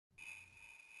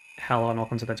Hello and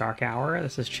welcome to the Dark Hour.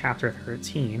 This is Chapter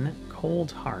 13,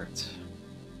 Cold Heart.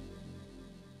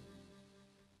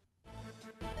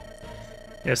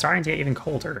 It's starting to get even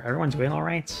colder. Everyone doing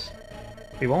alright?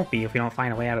 We won't be if we don't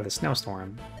find a way out of the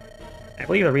snowstorm. I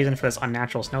believe the reason for this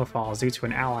unnatural snowfall is due to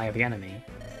an ally of the enemy.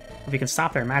 If we can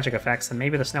stop their magic effects, then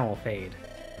maybe the snow will fade.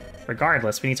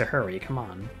 Regardless, we need to hurry, come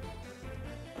on.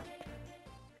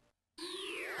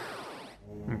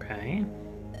 Okay.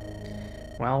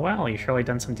 Well, you've surely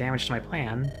done some damage to my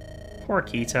plan. Poor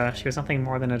Kita, she was nothing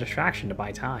more than a distraction to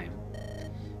buy time.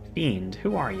 Fiend,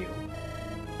 who are you?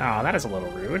 Oh, that is a little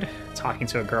rude. Talking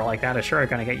to a girl like that is sure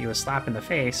gonna get you a slap in the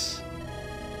face.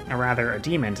 Or rather, a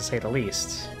demon, to say the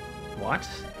least. What?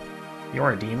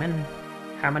 You're a demon?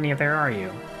 How many of there are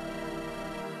you?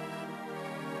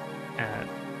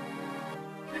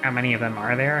 How many of them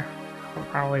are there?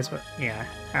 Probably is what... yeah.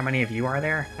 How many of you are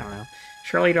there? I don't know.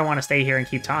 Surely you don't want to stay here and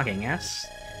keep talking, yes?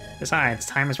 Besides,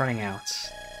 time is running out.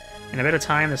 In a bit of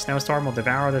time, the snowstorm will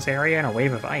devour this area in a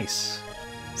wave of ice.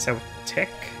 So, tick,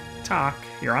 tock,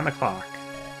 you're on the clock.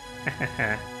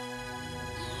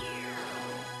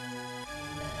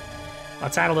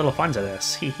 Let's add a little fun to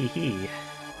this. Hee hee hee.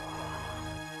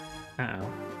 Uh-oh.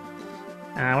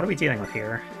 What are we dealing with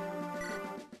here?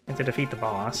 We have to defeat the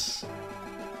boss.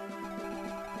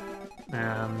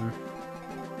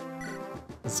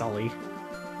 Zully.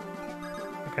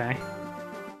 Okay.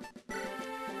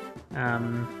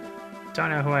 Don't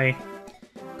know who I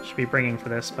should be bringing for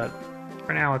this, but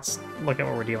for now, let's look at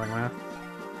what we're dealing with.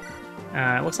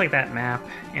 It looks like that map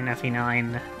in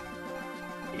FE9,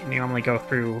 you normally go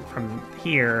through from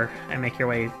here and make your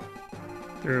way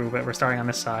through, but we're starting on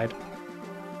this side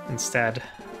instead.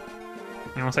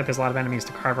 It looks like there's a lot of enemies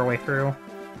to carve our way through,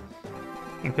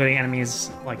 including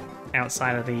enemies, like,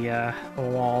 outside of the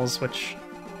walls, which,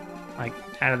 like,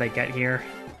 how did they get here?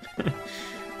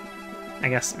 I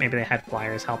guess maybe they had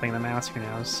flyers helping them out, who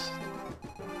knows.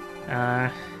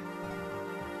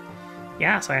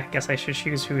 Yeah, so I guess I should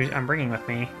choose who I'm bringing with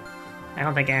me. I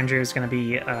don't think Andrew's gonna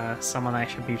be someone I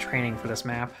should be training for this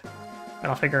map, but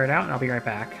I'll figure it out and I'll be right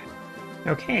back.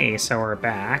 Okay, so we're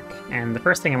back, and the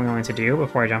first thing I'm going to do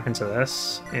before I jump into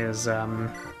this is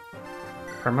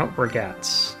promote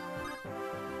Brigitte.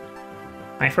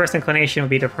 My first inclination would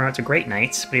be to promote to Great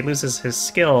Knight, but he loses his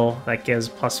skill that gives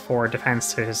 +4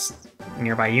 defense to his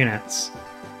nearby units.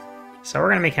 So we're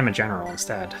going to make him a general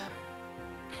instead.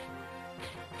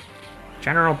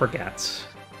 General Brigitte.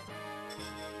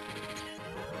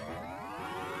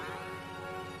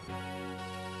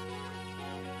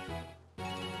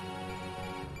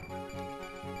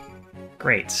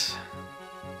 Great.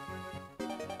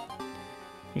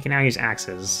 He can now use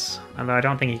axes, although I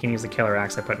don't think he can use the killer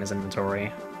axe I put in his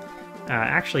inventory.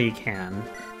 Actually, he can.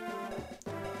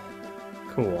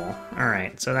 Cool.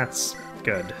 Alright, so that's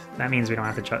good. That means we don't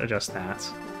have to adjust that.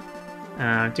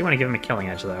 I do want to give him a killing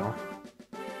edge, though.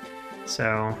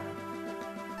 So,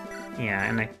 yeah,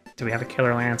 and do we have a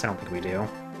killer lance? I don't think we do.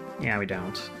 Yeah, we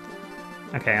don't.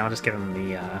 Okay, I'll just give him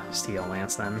the steel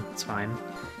lance then. It's fine.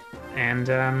 And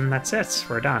that's it.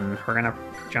 We're done. We're gonna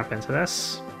jump into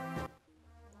this.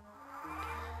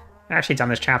 I've actually done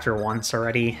this chapter once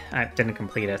already. I didn't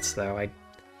complete it, though. I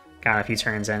got a few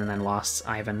turns in and then lost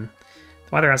Ivan.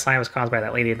 The weather outside was caused by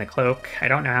that lady in the cloak. I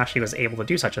don't know how she was able to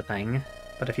do such a thing,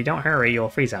 but if you don't hurry, you'll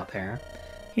freeze out there.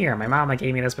 Here, my mama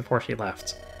gave me this before she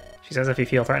left. She says if you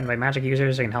feel threatened by magic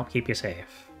users, it can help keep you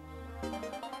safe.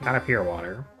 Got a pure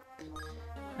water.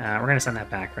 We're gonna send that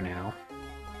back for now.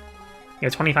 You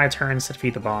have 25 turns to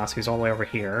defeat the boss, who's all the way over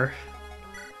here.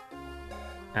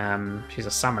 She's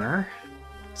a summoner.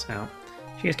 So,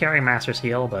 she is carrying Master's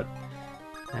Heal, but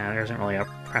there isn't really a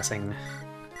pressing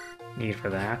need for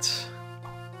that.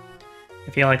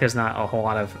 I feel like there's not a whole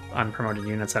lot of unpromoted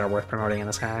units that are worth promoting in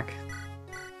this hack.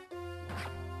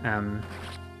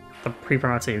 The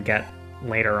pre-promotes that you get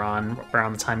later on,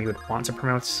 around the time you would want to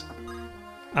promote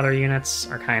other units,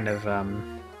 are kind of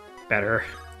better.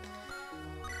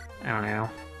 I don't know.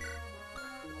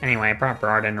 Anyway, I brought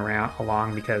Bardin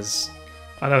along because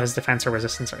although his defense or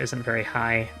resistance isn't very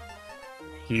high,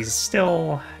 he's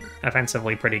still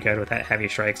offensively pretty good with that heavy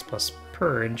strikes plus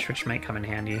purge, which might come in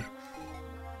handy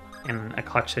in a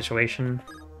clutch situation.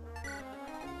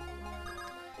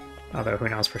 Although, who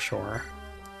knows for sure.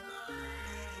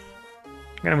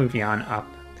 I'm gonna move Yan up,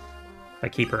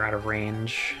 but keep her out of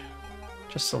range.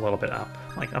 Just a little bit up,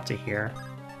 like up to here.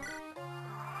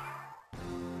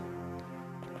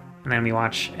 And then we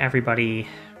watch everybody,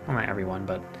 well not everyone,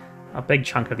 but a big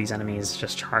chunk of these enemies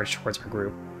just charge towards our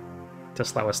group to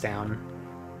slow us down,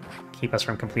 keep us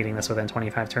from completing this within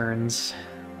 25 turns.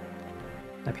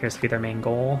 That appears to be their main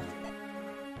goal.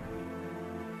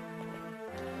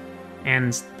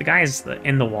 And the guys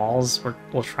in the walls,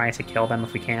 we'll try to kill them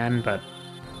if we can, but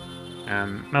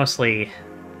mostly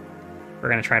we're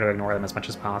going to try to ignore them as much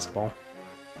as possible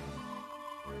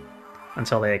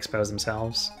until they expose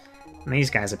themselves. And these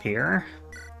guys appear.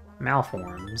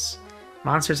 Malforms.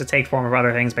 Monsters that take form of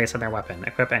other things based on their weapon.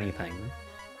 Equip anything.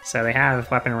 So they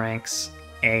have weapon ranks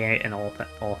A in all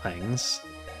things.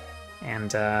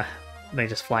 And they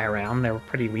just fly around. They're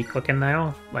pretty weak looking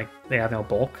though. Like, they have no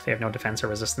bulk, they have no defense or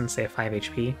resistance, they have 5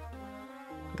 HP.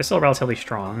 They're still relatively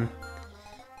strong.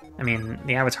 I mean,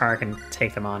 the Avatar can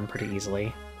take them on pretty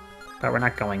easily. But we're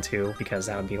not going to, because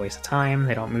that would be a waste of time.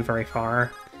 They don't move very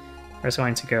far. We're just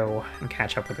going to go and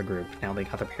catch up with the group now they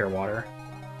got the pure water.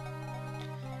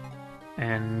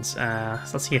 And so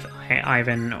let's see if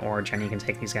Ivan or Jenny can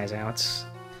take these guys out.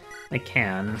 They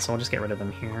can, so we'll just get rid of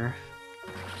them here.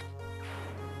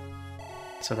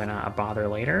 So they're not a bother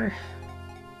later.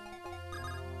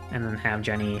 And then have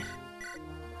Jenny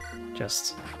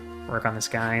just work on this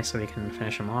guy so we can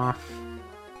finish him off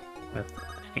with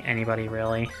anybody,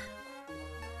 really.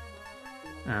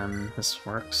 This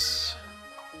works.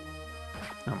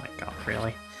 Oh my god,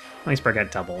 really? At least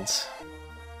Brigette doubled.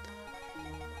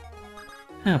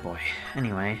 Oh boy.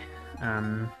 Anyway,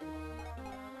 a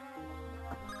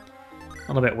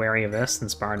little bit wary of this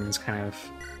since Barden's kind of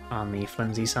on the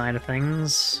flimsy side of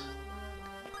things.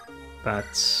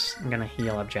 But I'm gonna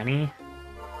heal up Jenny.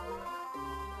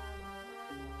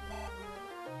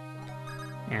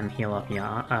 And heal up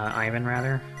Ivan,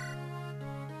 rather.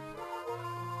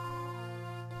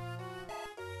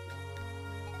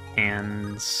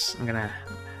 And I'm gonna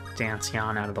dance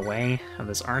Jan out of the way of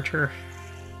this archer.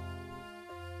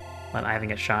 Let Ivan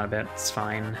get shot a bit, it's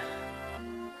fine.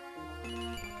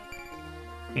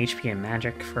 HP and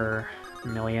magic for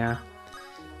Amelia.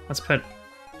 Let's put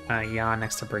Jan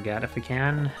next to Brigette if we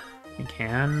can. We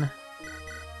can.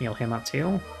 Heal him up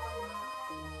too.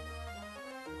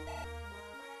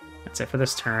 That's it for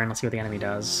this turn. Let's see what the enemy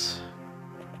does.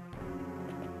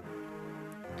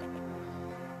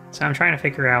 So I'm trying to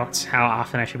figure out how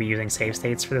often I should be using save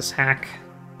states for this hack.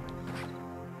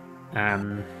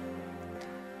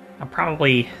 I'll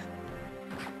probably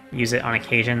use it on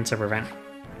occasion to prevent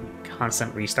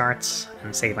constant restarts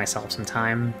and save myself some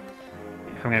time.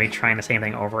 If I'm going to be trying the same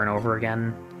thing over and over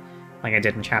again, like I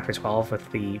did in Chapter 12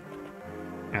 with the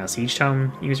Siege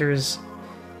Tome users,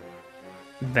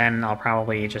 then I'll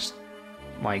probably just,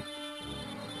 like,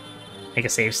 make a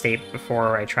save state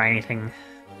before I try anything,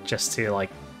 just to, like,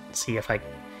 see if I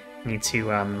need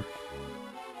to,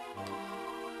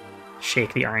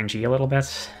 shake the RNG a little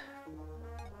bit.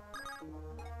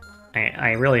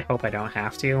 I really hope I don't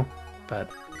have to,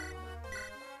 but...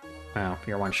 Oh,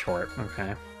 you're one short,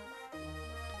 okay.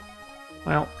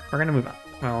 Well, we're gonna move up.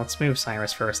 Well, let's move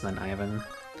Cyrus first and then Ivan.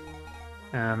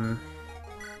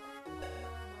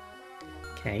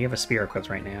 Okay, you have a spear equipped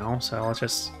right now, so let's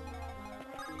just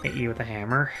hit you with a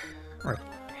hammer. Or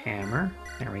hammer.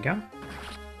 There we go.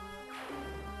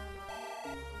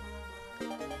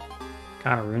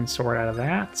 Got a rune sword out of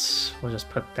that. We'll just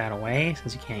put that away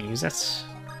since you can't use it.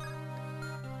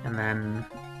 And then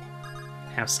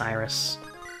have Cyrus.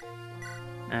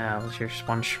 You're just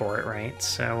one short, right?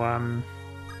 So,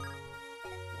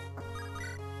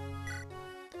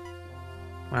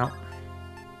 well,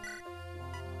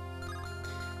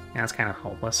 yeah, it's kind of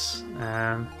hopeless.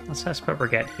 Let's just put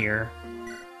Brigette here.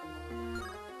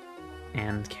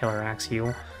 And Killer Axe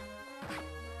you.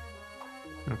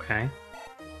 Okay.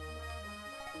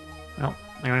 Well,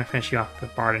 I'm going to finish you off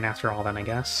with Barden after all then, I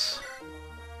guess.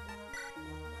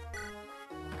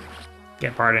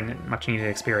 Get Barden much needed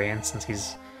experience since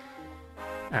he's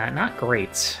not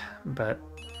great, but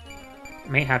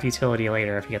may have utility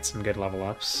later if he gets some good level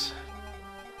ups.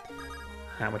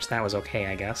 Which that was okay,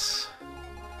 I guess.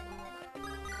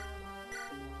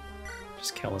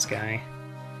 Just kill this guy.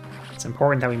 It's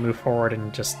important that we move forward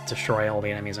and just destroy all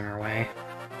the enemies in our way.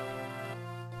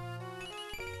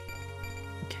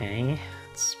 Okay,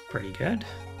 that's pretty good.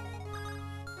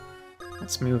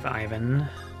 Let's move Ivan.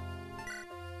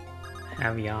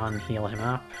 Have Jan heal him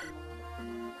up.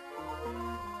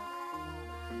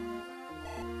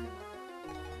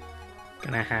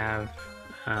 Gonna have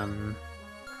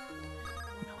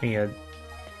Melia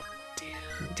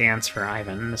dance for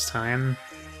Ivan this time.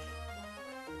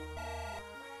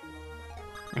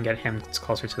 And get him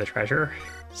closer to the treasure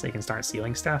so he can start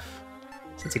stealing stuff,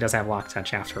 since he does have Lock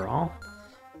Touch after all.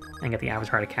 And get the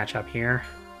Avatar to catch up here.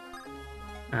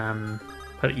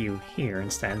 Put you here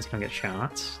instead so you don't get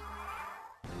shot.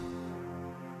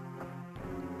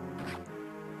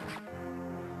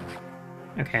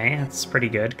 Okay, that's pretty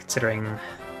good considering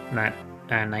that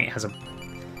Knight has a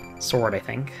sword, I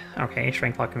think. Okay,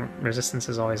 strength, luck, and resistance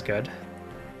is always good.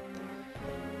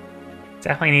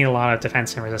 Definitely need a lot of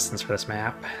defense and resistance for this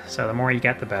map, so the more you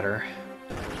get, the better.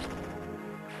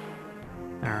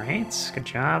 Alright, good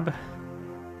job.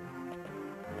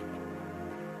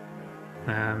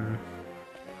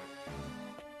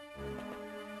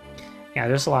 Yeah,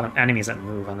 there's a lot of enemies that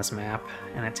move on this map,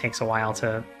 and it takes a while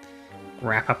to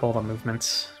wrap up all the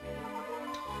movements.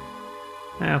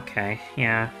 Okay,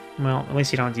 yeah. Well, at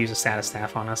least you don't use a status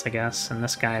staff on us, I guess. And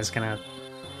this guy is gonna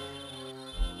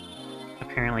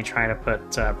apparently try to put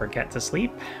Brigitte to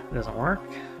sleep. It doesn't work.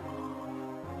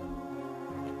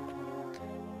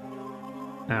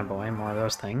 Oh boy, more of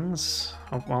those things.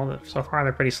 Oh, well, so far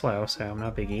they're pretty slow, so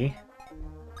no biggie.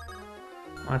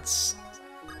 Let's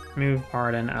move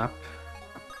Barden up.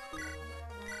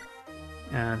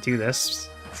 Do this.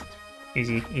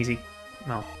 Easy, easy.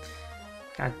 Well,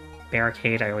 God,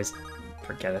 barricade, I always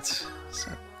forget it.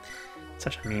 So,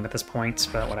 such a meme at this point,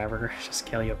 but whatever. Just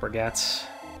kill you, Brigitte.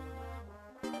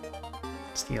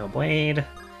 Steel blade.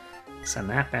 Send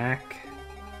that back.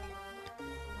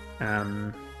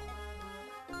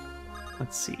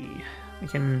 Let's see. We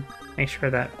can make sure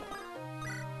that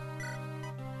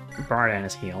Barden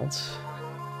is healed.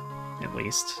 At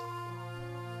least.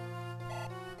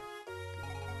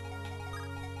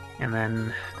 And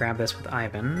then grab this with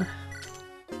Ivan.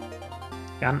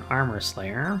 Got an Armor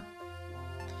Slayer.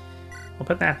 We'll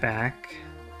put that back.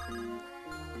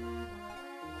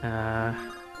 I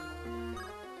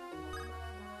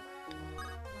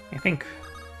think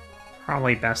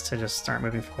probably best to just start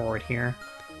moving forward here.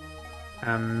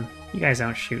 You guys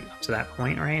don't shoot up to that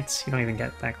point, right? You don't even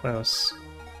get that close.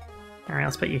 Alright,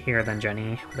 let's put you here then,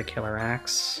 Jenny, with a Killer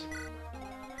Axe.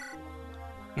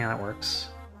 Yeah, that works.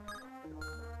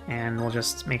 And we'll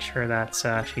just make sure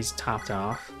that she's topped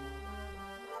off.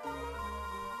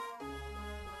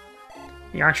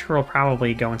 The archer will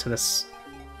probably go into this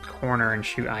corner and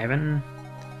shoot Ivan.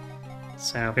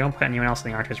 So if we don't put anyone else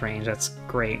in the archer's range, that's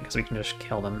great, because we can just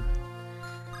kill them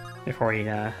before we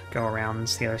go around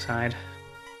to the other side.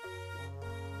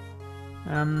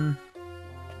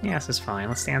 Yeah, this is fine.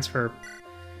 Let's dance for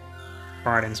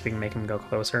Barden so we can make him go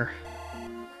closer.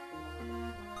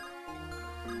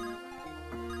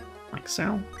 Like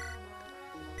so.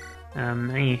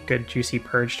 Any good juicy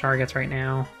purge targets right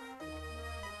now?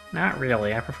 Not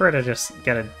really. I prefer to just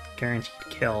get a guaranteed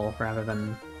kill rather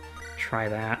than try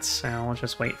that, so we'll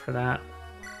just wait for that.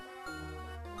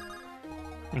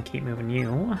 And keep moving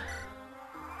you.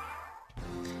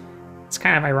 It's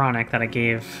kind of ironic that I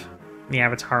gave the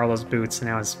Avatar all those boots and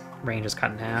now his range is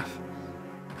cut in half.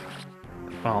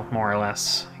 Well, more or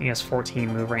less. He has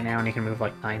 14 move right now and he can move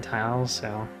like 9 tiles,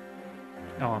 so...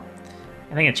 Oh,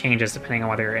 I think it changes depending on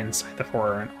whether you're inside the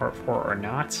 4 or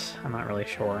not. I'm not really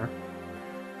sure.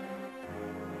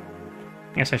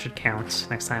 I guess I should count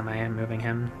next time I am moving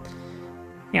him.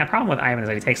 Yeah, the problem with Ivan is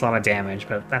that he takes a lot of damage,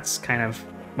 but that's kind of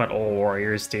what old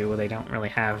warriors do. They don't really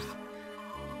have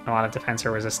a lot of defense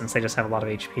or resistance, they just have a lot of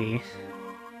HP.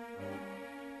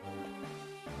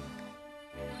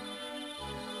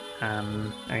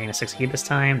 Are you gonna succeed this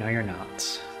time? No, you're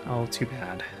not. Oh, too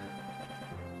bad.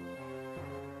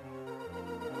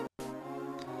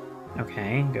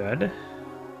 Okay, good.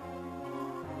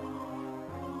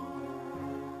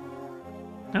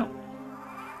 Oh.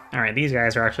 Alright, these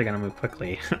guys are actually gonna move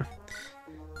quickly.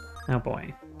 Oh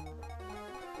boy.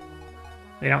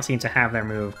 They don't seem to have their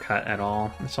move cut at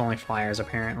all. It's only flyers,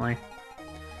 apparently.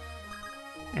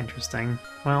 Interesting.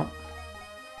 Well...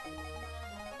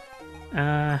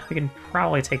 we can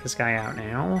probably take this guy out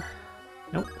now.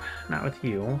 Nope, not with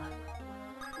you.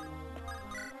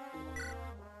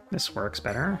 This works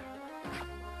better.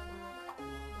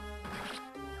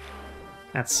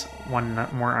 That's one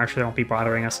more archer that won't be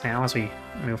bothering us now as we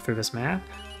move through this map.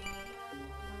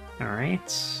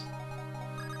 Alright.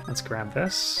 Let's grab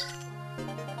this.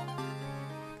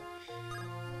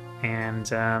 And,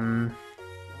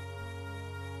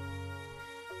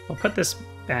 we'll put this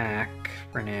back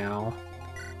for now.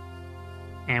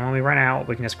 And when we run out,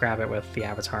 we can just grab it with the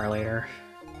Avatar later.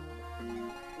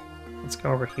 Let's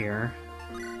go over here.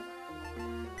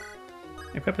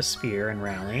 Equip a spear and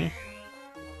rally.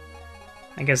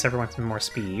 I guess everyone's more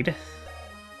speed.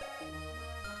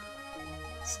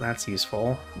 So that's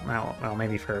useful. Well,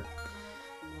 maybe for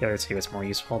the other two it's more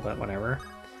useful, but whatever.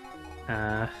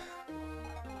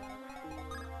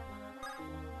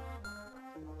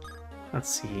 Let's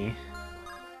see.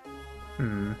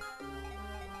 I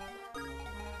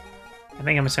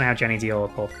think I'm just gonna have Jenny deal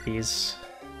with both of these.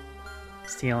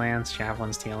 Steel Lance,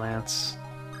 Javelin, Steel Lance.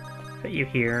 Put you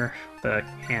here, the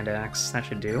hand axe, that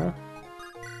should do.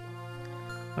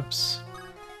 Oops.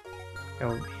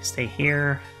 Go stay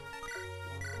here.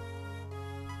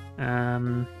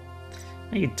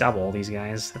 You double these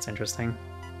guys. That's interesting.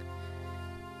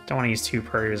 Don't want to use 2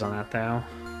 purges on that though.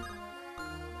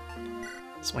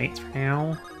 Let's wait for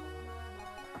now.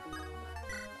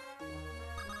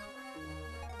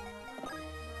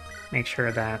 Make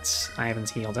sure that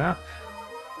Ivan's healed up.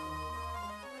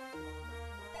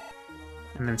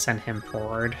 And then send him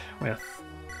forward with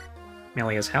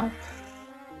Milia's help.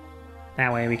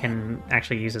 That way we can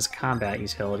actually use his combat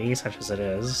utility, such as it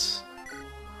is.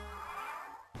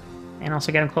 And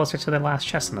also get him closer to the last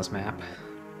chest in this map.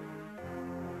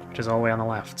 Which is all the way on the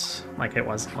left, like it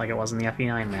was in the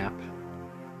FE9 map.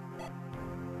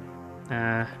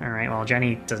 Alright, well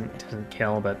Jenny doesn't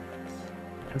kill, but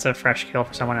it's a fresh kill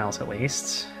for someone else at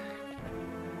least.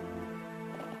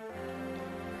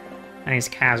 And these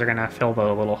calves are gonna fill the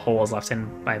little holes left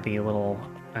in by the little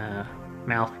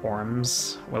mouth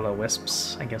worms,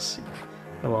 will-o-wisps, I guess,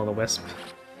 will-o-the-wisp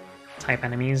type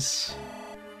enemies.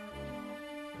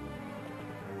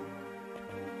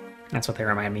 That's what they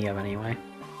remind me of anyway.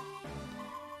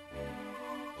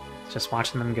 Just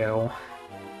watching them go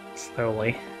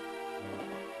slowly.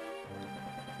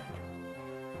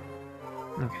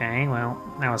 Okay, well,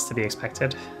 that was to be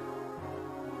expected.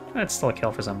 But it's still a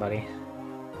kill for somebody.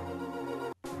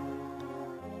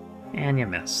 And you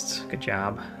missed. Good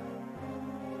job.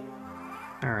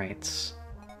 Alright.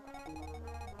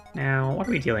 Now, what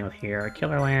are we dealing with here? A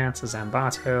Killer Lance, a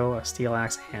Zambato, a Steel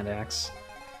Axe, a Hand Axe.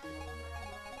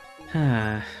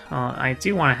 Well, I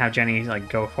do want to have Jenny, like,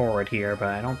 go forward here, but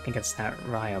I don't think it's that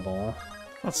viable.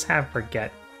 Let's have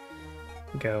Brigitte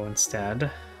go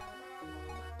instead.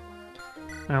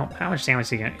 Well, how much damage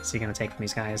is he going to take from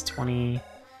these guys? 20,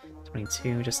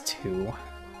 22, just 2.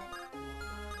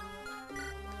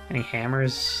 Any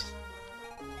hammers?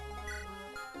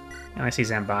 Oh, I see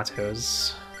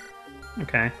Zambatos.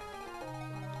 Okay.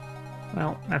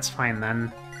 Well, that's fine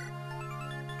then.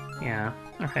 Yeah,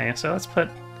 okay, so let's put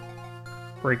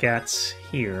Brigitte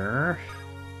here.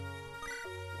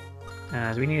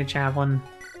 Do we need a javelin?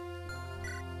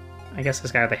 I guess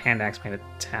this guy with the hand axe might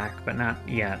attack, but not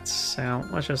yet. So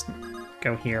let's just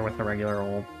go here with a regular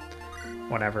old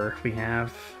whatever we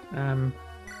have.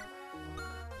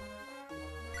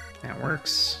 That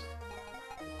works.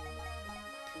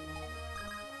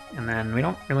 And then we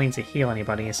don't really need to heal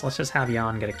anybody, so let's just have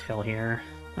Jan get a kill here.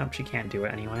 Oh, she can't do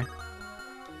it anyway.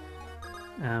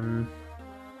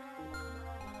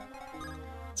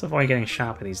 Let's avoid getting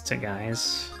shot by these 2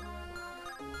 guys.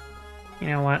 You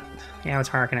know what? The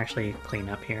Avatar can actually clean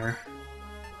up here.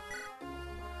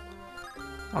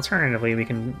 Alternatively, we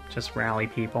can just rally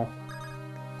people.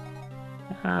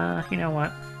 You know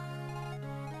what?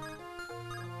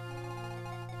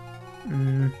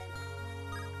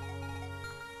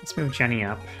 Let's move Jenny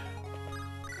up.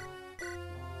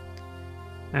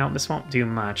 Now, this won't do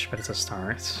much, but it's a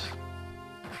start.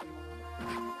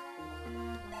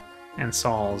 And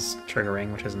Saul's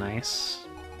triggering, which is nice.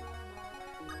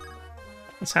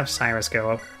 Let's have Cyrus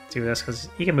go up, do this, because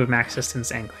he can move max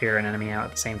distance and clear an enemy out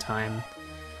at the same time.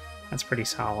 That's pretty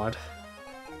solid.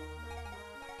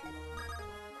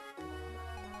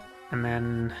 And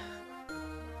then...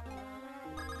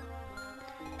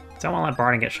 don't want to let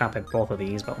Barton get shot by both of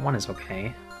these, but one is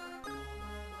okay.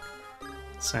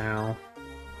 So...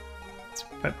 let's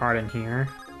put Barton here.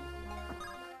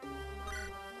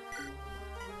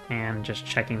 And just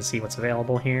checking to see what's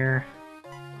available here.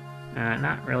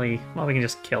 Not really... well, we can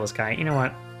just kill this guy. You know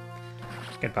what?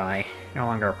 Goodbye. No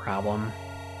longer a problem.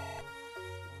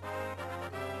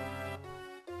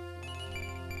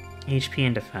 HP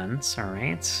and defense,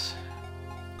 alright.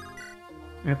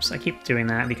 Oops, I keep doing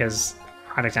that because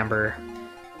Project Ember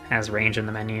has range in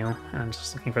the menu. I'm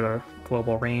just looking for the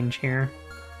global range here.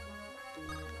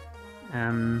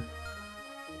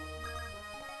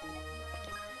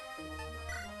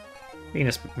 We can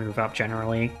just move up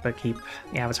generally, but keep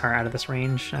the Avatar out of this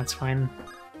range, that's fine.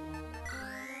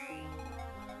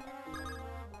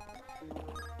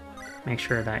 Make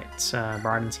sure that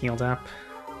Barton's healed up.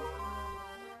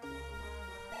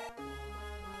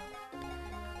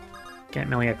 Get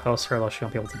Milia closer, although she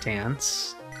won't be able to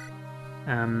dance.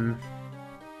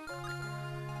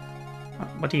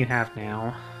 What do you have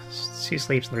now? 2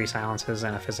 sleeps, 3 silences,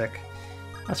 and a physic.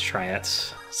 Let's try it.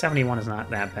 71 is not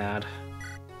that bad.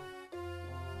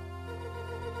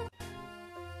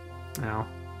 Oh.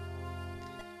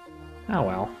 Oh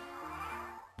well.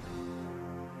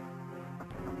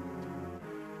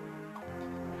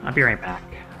 I'll be right back.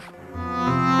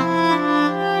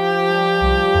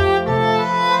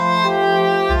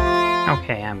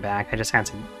 Okay, I'm back. I just had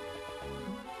to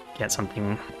get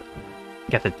something,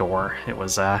 get the door. It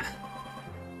was a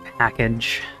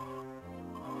package.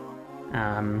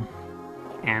 And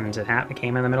it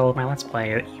came in the middle of my Let's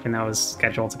Play, even though it was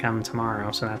scheduled to come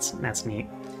tomorrow, so that's neat.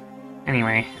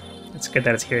 Anyway, it's good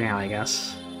that it's here now, I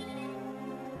guess.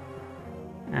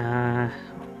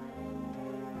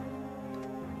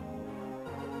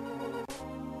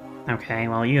 Okay,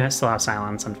 well, you still have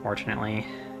silence, unfortunately,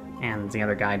 and the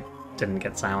other guy didn't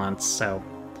get silence, so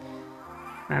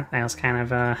that was kind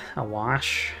of a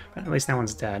wash, but at least no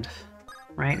one's dead.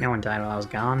 Right? No one died while I was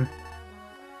gone.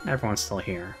 Everyone's still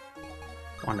here.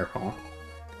 Wonderful.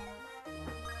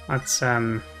 Let's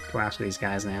go after these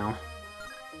guys now.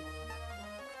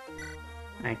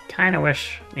 I kind of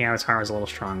wish the Avatar was a little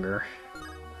stronger.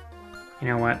 You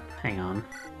know what? Hang on.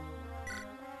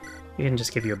 We can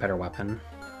just give you a better weapon.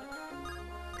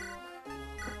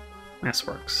 This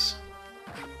works.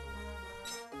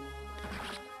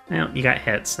 Well, you got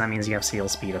hit, so that means you have seal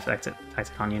speed affected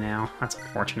on you now. That's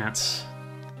unfortunate.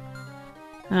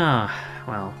 Oh,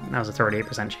 well, that was a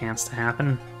 38% chance to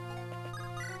happen.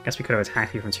 Guess we could have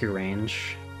attacked you from 2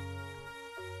 range.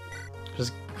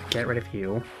 Just get rid of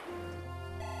you.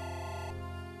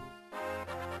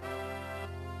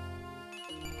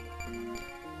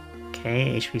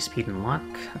 Okay, HP, speed, and luck.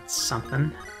 That's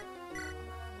something.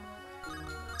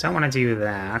 Don't want to do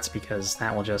that, because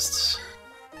that will just...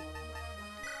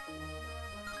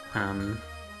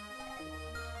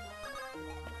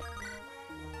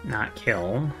 not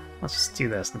kill. Let's just do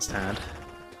this instead.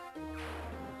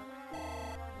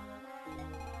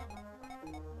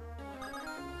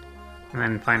 And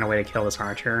then find a way to kill this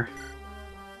archer.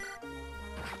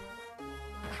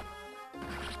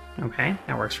 Okay,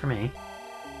 that works for me.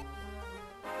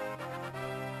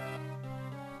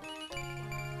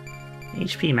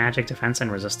 HP, magic, defense,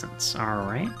 and resistance.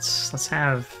 Alright, let's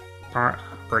have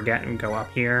Brigitte go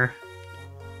up here.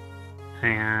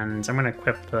 And I'm going to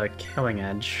equip the Killing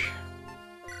Edge.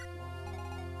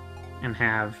 And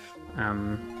have,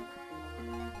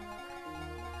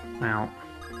 well,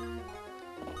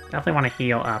 definitely want to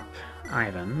heal up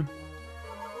Ivan.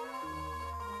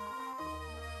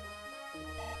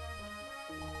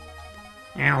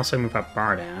 And also move up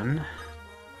Bardan.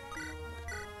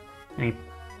 Any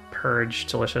Purge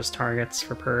delicious targets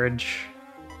for Purge?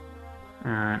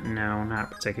 No,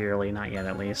 not particularly, not yet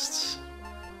at least.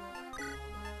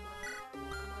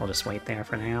 We'll just wait there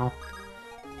for now.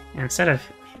 And instead of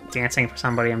dancing for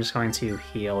somebody, I'm just going to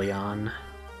heal Jan.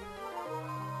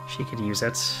 She could use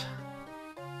it.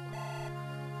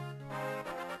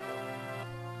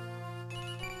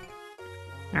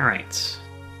 Alright.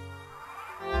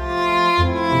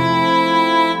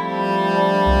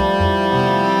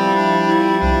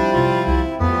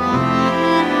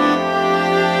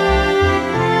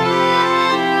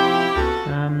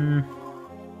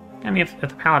 I mean, if the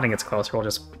Paladin gets closer, we'll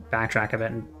just backtrack a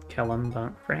bit and kill him,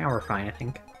 but for now we're fine, I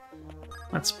think.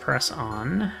 Let's press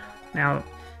on. Now,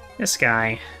 this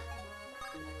guy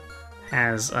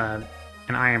has an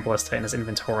Iron Ballista in his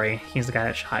inventory. He's the guy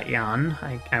that shot Jan,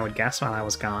 I would guess, while I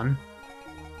was gone.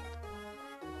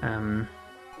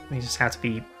 We just have to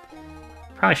be...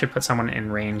 Probably should put someone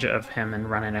in range of him and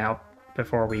run it out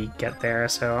before we get there,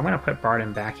 so I'm going to put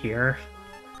Barden back here.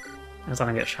 Just let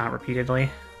him get shot repeatedly.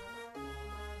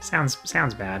 Sounds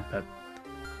bad, but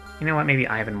you know what? Maybe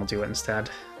Ivan will do it instead.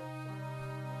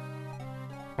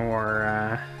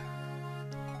 Or,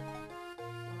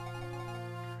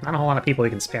 not a whole lot of people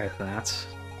we can spare for that,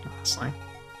 honestly.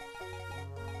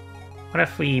 What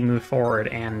if we move forward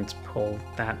and pull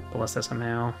that ballista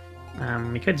somehow?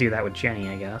 We could do that with Jenny,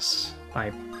 I guess,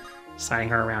 by sliding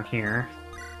her around here.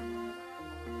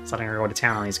 Just letting her go to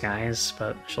town on these guys,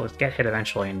 but she'll get hit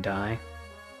eventually and die.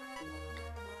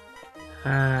 We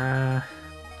can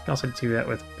also do that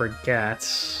with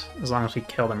Brigitte, as long as we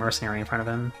kill the mercenary in front of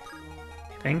him,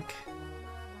 I think.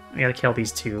 We gotta kill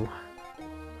these 2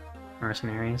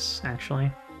 mercenaries,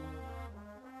 actually.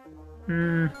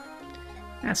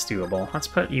 That's doable. Let's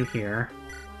put you here.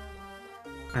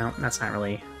 Well, that's not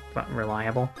really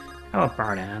reliable. How about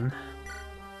Bardan?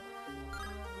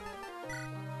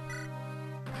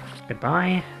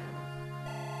 Goodbye.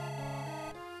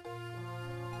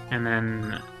 And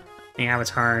then the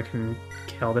Avatar can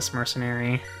kill this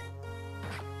mercenary.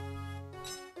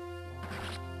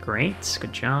 Great,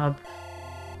 good job.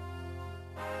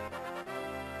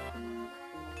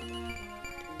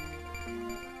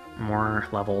 More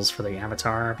levels for the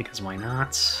Avatar, because why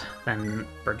not? Then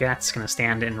Brigitte's gonna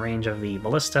stand in range of the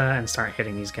ballista and start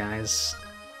hitting these guys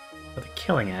with a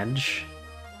Killing Edge,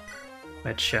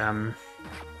 which,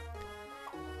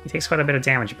 he takes quite a bit of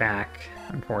damage back,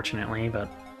 unfortunately,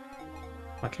 but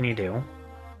What can you do?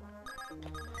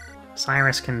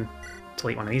 Cyrus can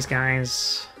delete one of these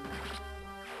guys.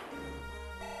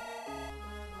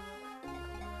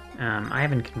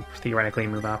 Ivan can theoretically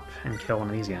move up and kill one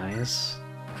of these guys.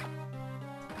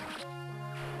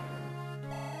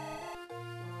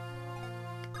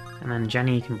 And then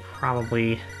Jenny can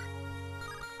probably...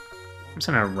 I'm just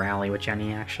gonna rally with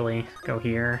Jenny, actually. Go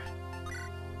here.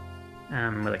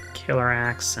 With a killer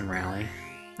axe and rally.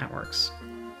 That works.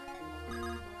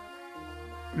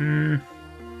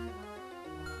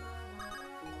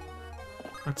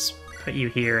 Let's put you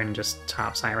here and just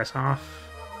top Cyrus off.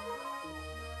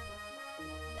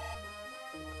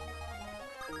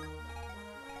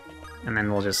 And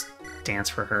then we'll just dance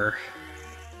for her.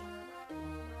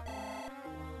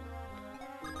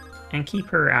 And keep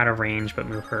her out of range, but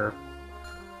move her...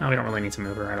 No, we don't really need to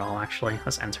move her at all, actually.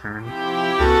 Let's end turn.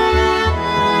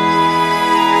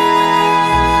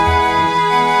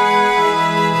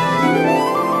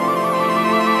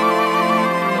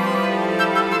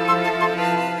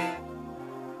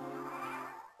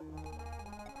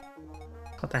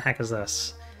 What the heck is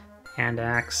this? Hand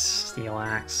axe, steel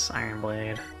axe, iron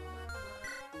blade.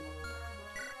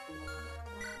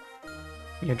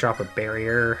 You drop a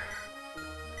barrier.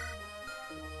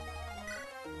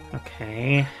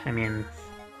 Okay, I mean...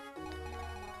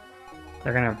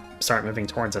 They're gonna start moving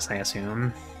towards us, I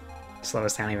assume. Slow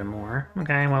us down even more.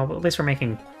 Okay, well, at least we're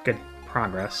making good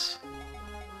progress.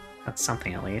 That's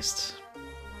something, at least.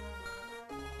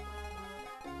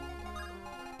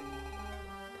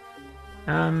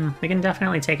 We can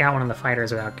definitely take out one of the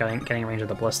fighters without getting range of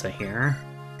the ballista here.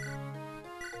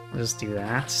 We'll just do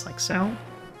that, like so.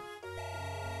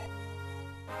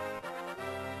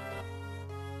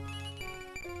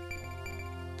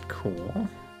 Cool.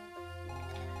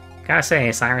 Gotta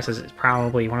say, Cyrus is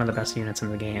probably one of the best units in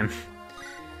the game.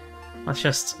 Let's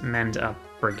just mend up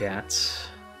Brigitte.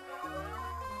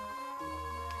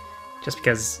 Just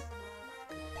because...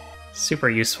 Super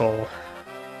useful.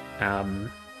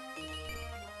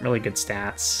 Really good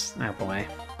stats. Oh boy.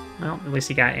 Well, at least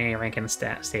he got a rank in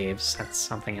staves. That's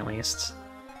something at least.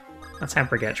 Let's have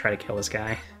Brigitte try to kill this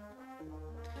guy.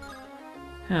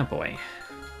 Oh boy.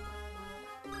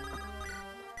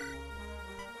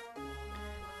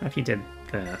 What if you did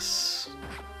this?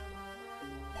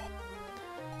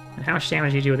 And how much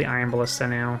damage do you do with the Iron Ballista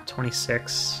now?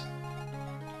 26.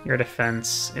 Your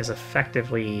defense is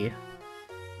effectively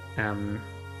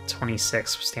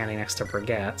 26 standing next to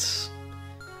Brigitte.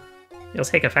 You'll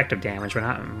take effective damage, but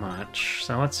not much.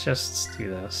 So let's just do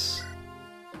this.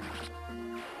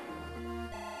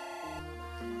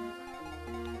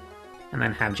 And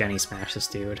then have Jenny smash this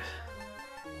dude.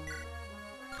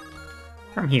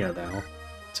 From here, though.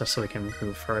 Just so we can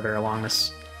move further along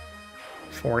this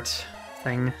fort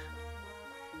thing.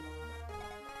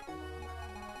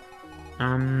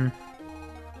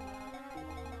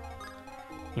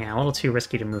 Yeah, a little too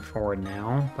risky to move forward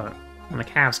now, but when the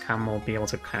calves come, we'll be able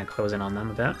to kind of close in on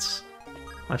them a bit.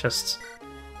 Let's just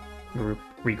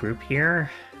regroup here,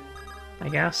 I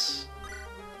guess.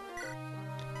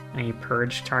 Any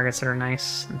purge targets that are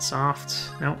nice and soft?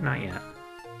 Nope, not yet.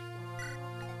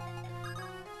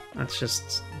 Let's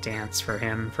just dance for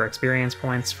him for experience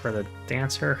points for the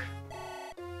dancer.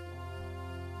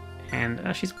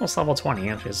 And she's almost level 20,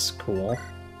 which is cool.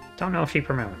 Don't know if she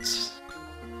promotes.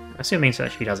 Assuming so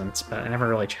that she doesn't, but I never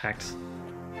really checked.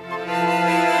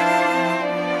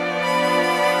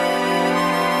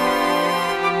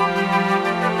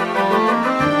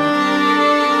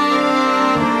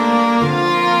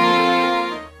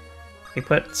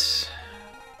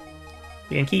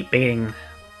 We can keep baiting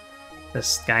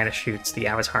this guy that shoots the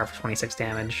Avatar for 26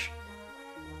 damage.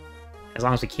 As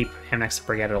long as we keep him next to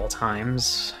Brigitte at all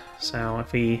times. So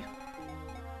if we...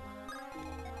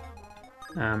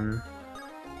 Now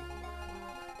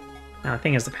the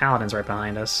thing is, the Paladin's right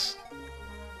behind us.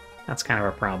 That's kind of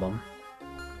a problem.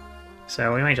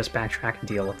 So we might just backtrack and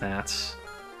deal with that.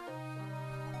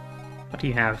 What do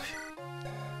you have?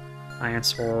 Iron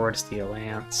Sword, Steel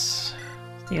Lance...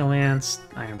 Steel Lance,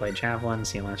 Iron Blade Javelin,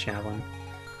 Steel Lance Javelin.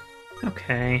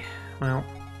 Okay, well...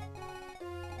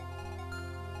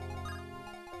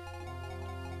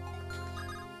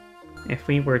 If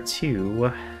we were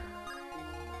to...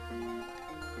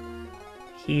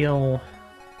 heal...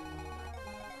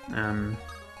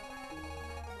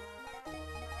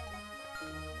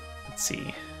 let's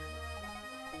see.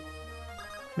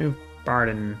 Move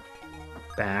Barden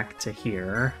back to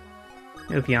here.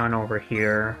 Move Jan over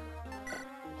here.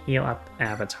 Heal up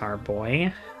Avatar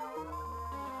Boy.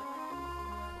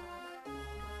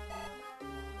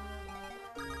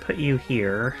 Put you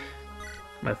here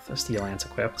with a Steel Lance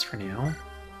equipped for now.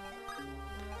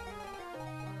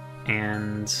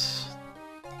 And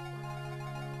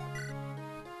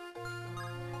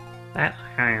that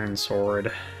iron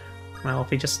sword. Well, if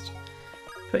we just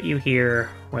put you here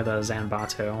with a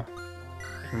Zanbato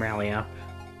and rally up,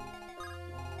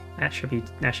 that should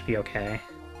be okay.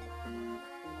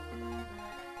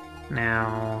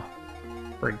 Now,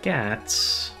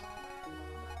 Brigitte,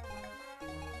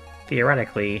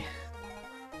 theoretically,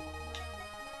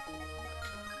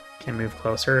 can move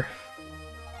closer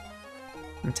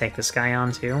and take this guy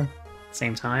on too at the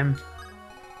same time.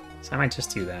 So I might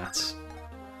just do that.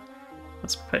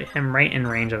 Let's put him right in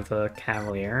range of the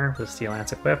Cavalier with Steel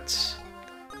Lance equipped.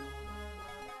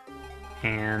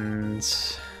 And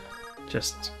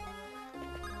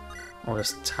we'll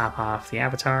just top off the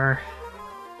Avatar.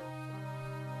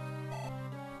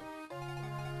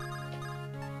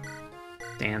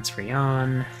 Dance for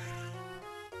Yon.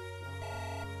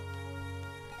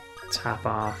 Top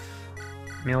off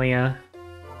Amelia.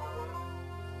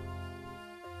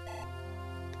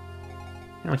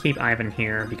 And we'll keep Ivan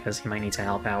here because he might need to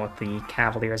help out with the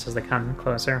Cavaliers as they come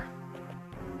closer.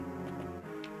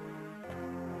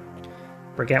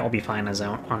 Brigitte will be fine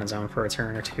on his own for a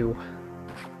turn or two.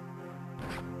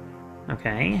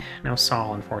 Okay, no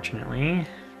Saul, unfortunately.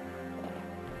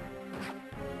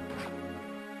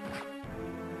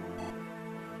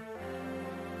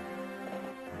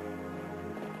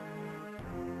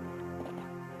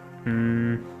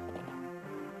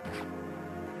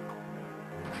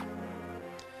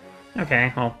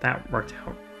 Okay, well, that worked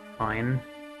out fine.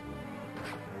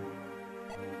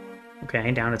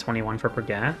 Okay, down to 21 for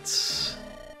Brigitte.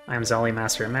 I am Zelly,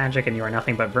 Master of Magic, and you are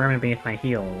nothing but vermin beneath my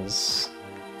heels.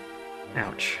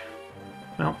 Ouch.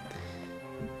 Well,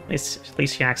 at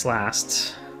least Yak's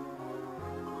last.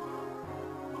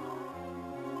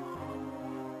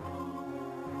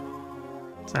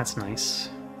 So that's nice.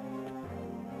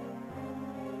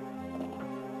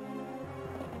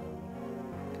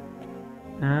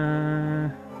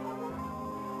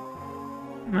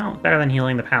 Well, better than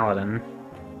healing the Paladin.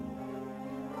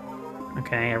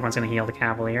 Okay, everyone's gonna heal the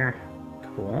Cavalier.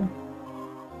 Cool.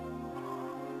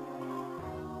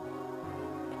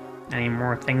 Any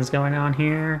more things going on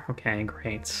here? Okay,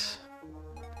 great.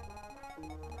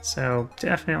 So,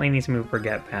 definitely need to move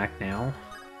Brigitte back now.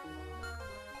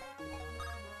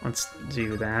 Let's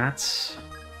do that.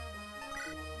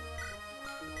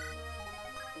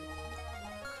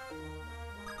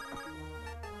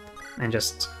 And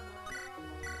just...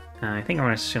 I think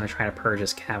I'm just gonna try to purge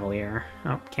his Cavalier.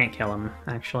 Oh, can't kill him.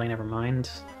 Actually, never mind.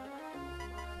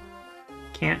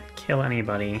 Can't kill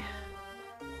anybody.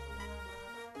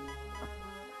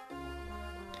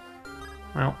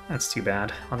 Well, that's too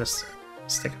bad. I'll just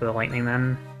stick with the lightning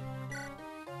then.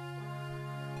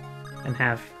 And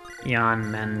have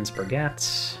Jan mend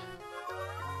Brigitte.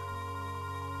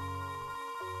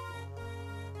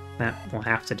 That will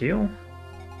have to do.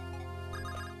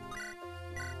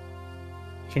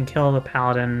 You can kill the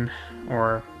Paladin,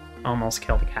 or almost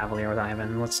kill the Cavalier with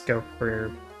Ivan. Let's go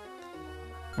for...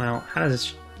 Well, how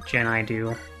does Jedi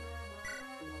do?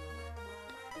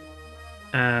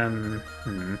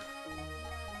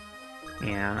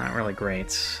 Yeah, not really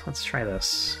great. Let's try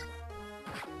this.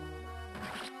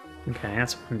 Okay,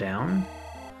 that's one down.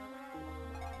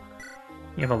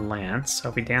 You have a lance, so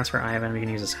if we dance for Ivan, we can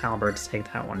use his halberd to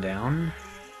take that one down.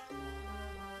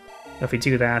 If we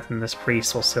do that, then this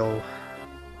priest will still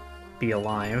be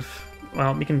alive.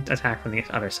 Well, we can attack from the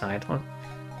other side. We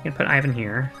can put Ivan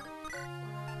here.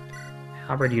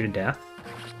 Halberd you to death.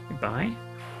 Goodbye.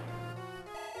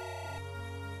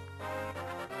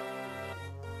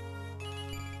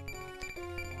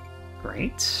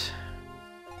 Great.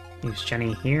 Use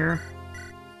Jenny here.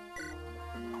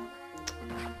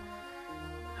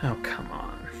 Oh, come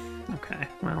on. Okay,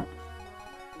 well.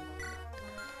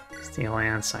 Steel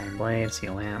Lance, Iron Blade,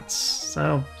 Steel Lance.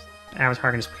 So,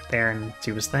 Avatar can just put it there and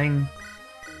do his thing.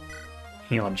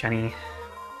 Heal up Jenny.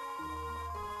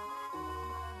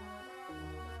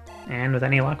 And with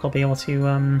any luck, we'll be able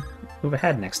to move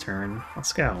ahead next turn.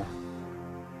 Let's go.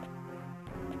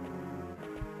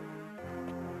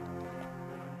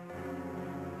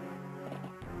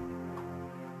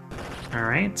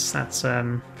 Alright, that's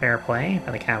fair play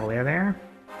by the Cavalier there.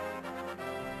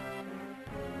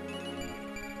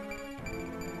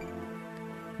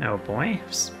 Oh boy,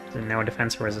 no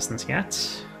defense or resistance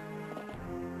yet.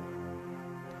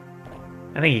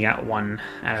 I think he got 1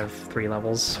 out of 3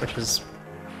 levels, which is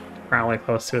probably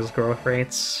close to his growth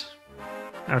rates.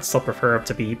 I would still prefer him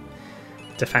to be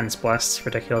defense blessed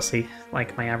ridiculously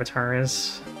like my Avatar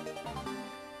is.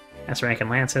 S rank and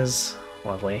lances,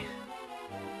 lovely.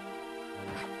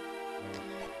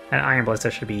 That Iron Ballista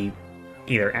should be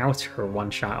either out or one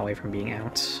shot away from being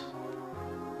out.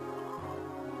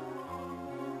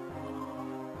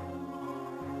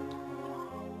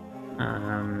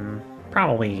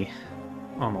 Probably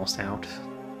almost out.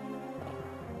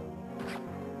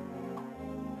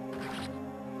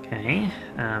 Okay,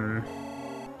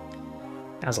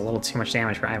 that was a little too much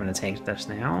damage for Ivan to take just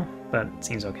now, but it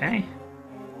seems okay.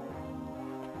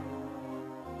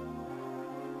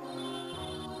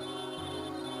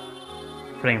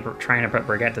 Trying to put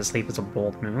Brigitte to sleep is a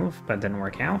bold move, but it didn't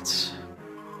work out.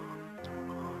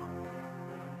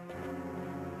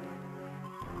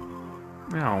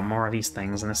 Oh, more of these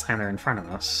things, and this time they're in front of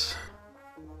us.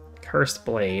 Cursed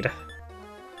Blade.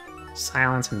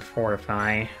 Silence and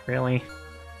Fortify. Really?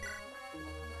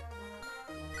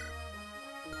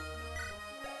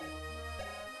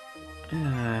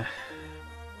 Well,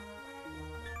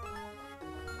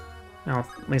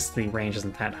 at least the range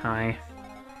isn't that high.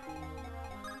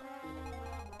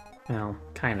 Well,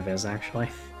 kind of is, actually.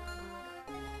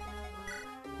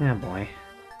 Oh boy.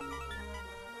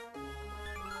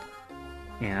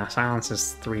 Yeah, silence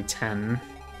is 310.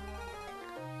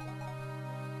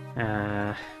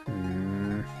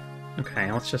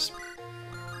 Okay, let's just...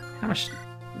 How much...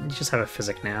 You just have a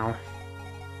physic now.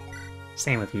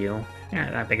 Same with you. Yeah,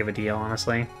 not that big of a deal,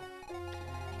 honestly.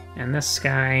 And this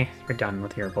guy, you're done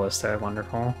with your ballista.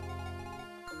 Wonderful.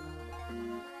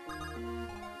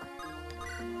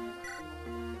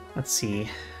 Let's see.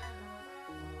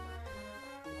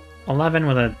 11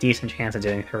 with a decent chance of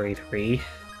doing 33.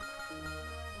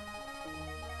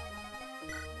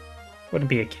 Wouldn't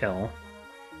be a kill.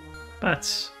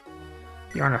 But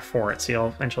you're on a fort, so you'll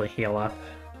eventually heal up.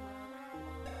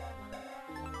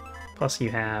 Plus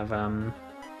you have,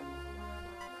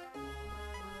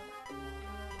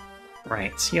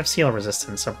 right, so you have seal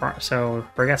resistance, so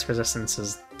Brigette's resistance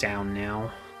is down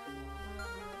now.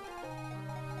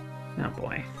 Oh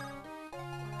boy.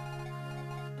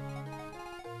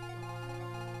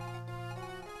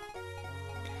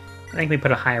 I think we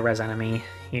put a high-res enemy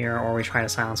here, or we try to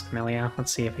silence Camellia.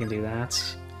 Let's see if we can do that.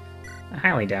 I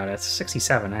highly doubt it.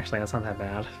 67, actually, that's not that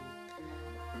bad.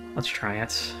 Let's try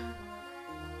it.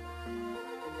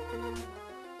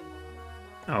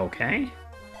 Okay.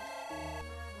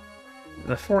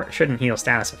 The fort shouldn't heal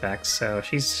status effects, so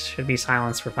she should be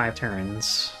silenced for 5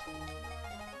 turns.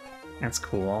 That's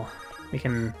cool. We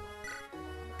can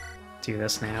do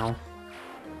this now.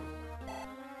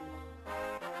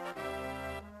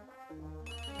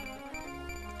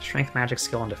 Strength, magic,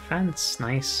 skill, and defense.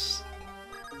 Nice.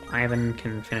 Ivan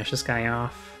can finish this guy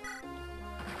off.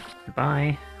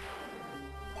 Goodbye.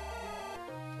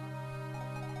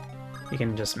 You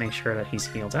can just make sure that he's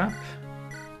healed up.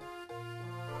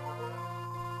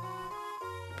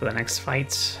 For the next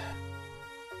fight,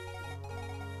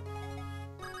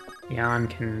 Jan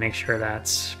can make sure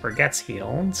that Brigette's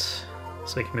healed,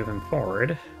 so we can move him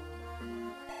forward.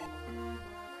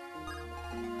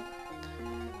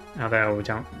 Although we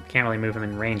can't really move him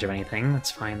in range of anything. That's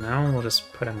fine though. We'll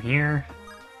just put him here.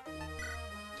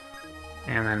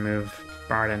 And then move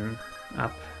Barden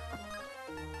up.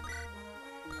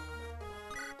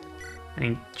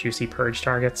 Any juicy purge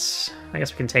targets? I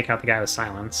guess we can take out the guy with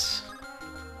silence.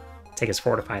 Take his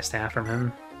fortify staff from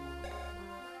him.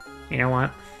 You know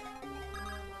what?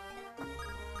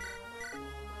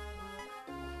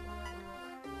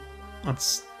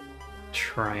 Let's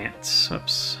try it.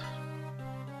 Oops.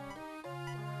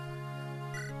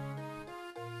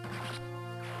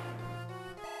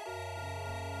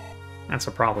 That's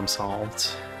a problem solved.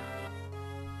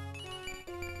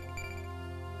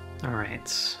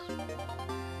 Alright.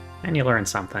 And you learn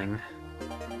something.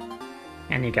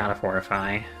 And you gotta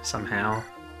fortify, somehow.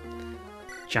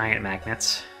 Giant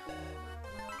magnet.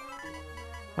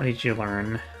 What did you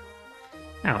learn?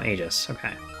 Oh, Aegis.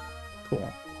 Okay.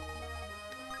 Cool.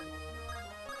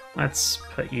 Let's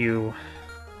put you,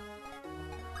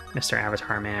 Mr.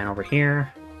 Avatar Man, over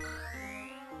here.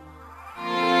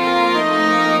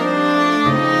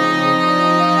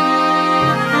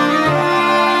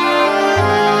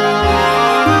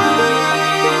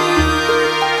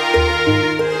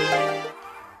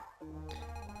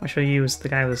 I should use the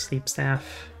guy with the sleep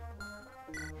staff.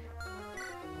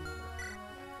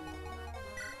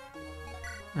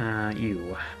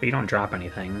 You. But you don't drop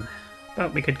anything.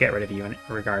 But we could get rid of you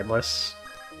regardless.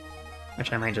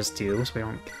 Which I might just do, so we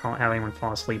don't have anyone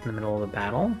fall asleep in the middle of the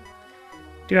battle.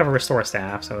 Do have a restore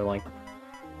staff, so like,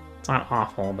 it's not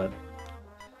awful, but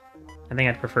I think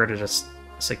I'd prefer to just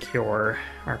secure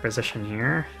our position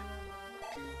here.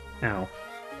 Oh.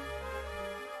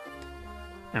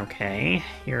 Okay,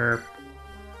 your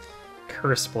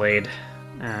Curse Blade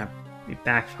He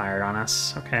backfired on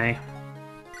us, okay.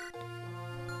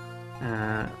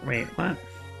 Wait, what?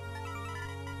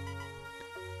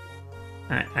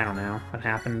 I don't know what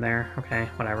happened there. Okay,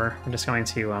 whatever. We're just going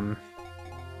to,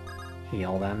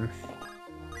 heal then.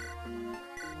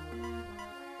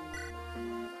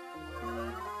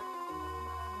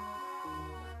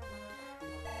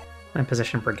 My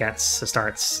position forgets to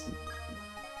start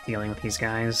dealing with these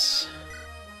guys.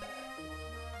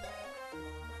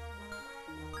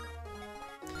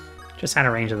 Just out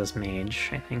of range of this mage,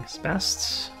 I think is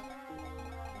best.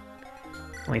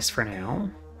 At least for now.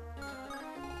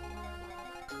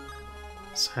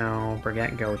 So,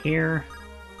 Brigette, go here.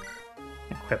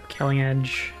 Equip Killing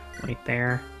Edge right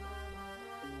there.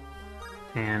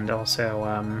 And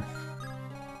also,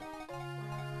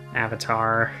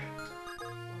 Avatar.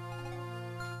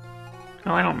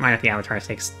 Well, I don't mind if the Avatar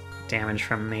takes damage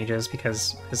from mages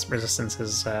because his resistance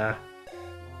is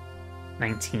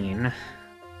 19.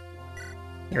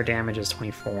 Your damage is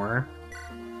 24.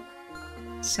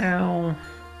 So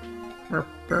we're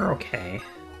okay.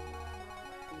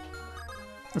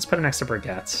 Let's put it next to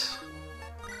Brigette.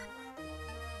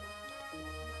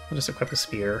 We'll just equip a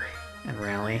spear and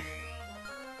rally.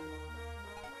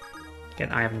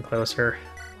 Get Ivan closer.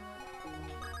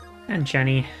 And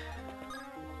Jenny.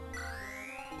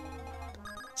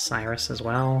 Cyrus as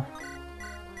well.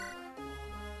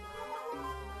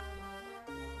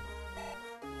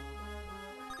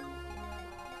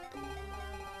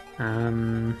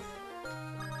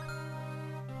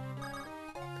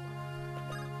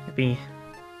 If he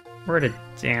were to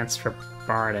dance for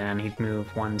Barden, he'd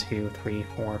move 1, 2, 3,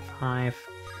 4, 5.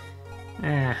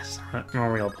 No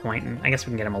real point. I guess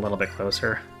we can get him a little bit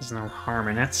closer. There's no harm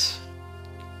in it.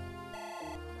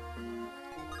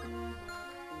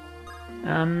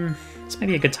 This may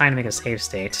be a good time to make a save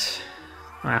state.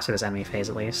 Well, after this enemy phase,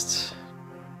 at least.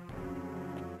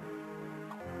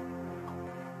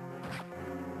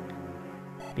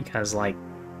 Because, like,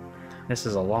 this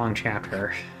is a long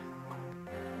chapter.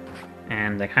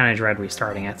 And I kind of dread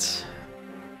restarting it.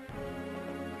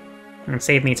 And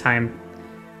save me time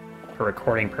for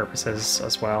recording purposes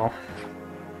as well.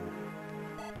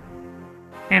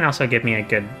 And also give me a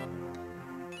good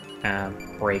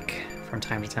break from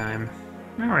time to time.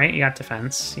 Alright, you got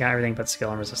defense. You got everything but skill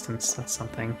and resistance. That's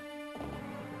something.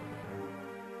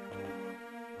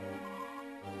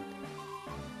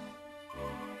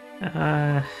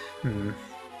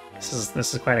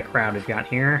 This is quite a crowd we've got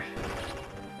here.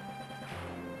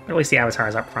 But at least the Avatar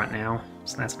is up front now,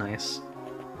 so that's nice.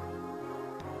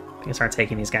 We can start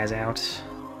taking these guys out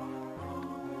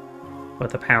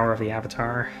with the power of the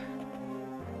Avatar.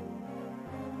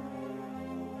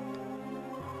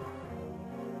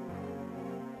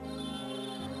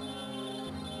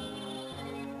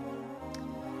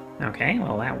 Okay,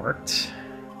 well that worked.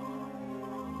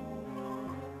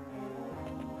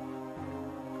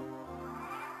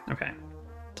 Okay,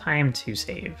 time to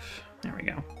save. There we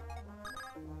go.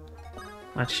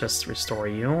 Let's just restore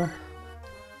you.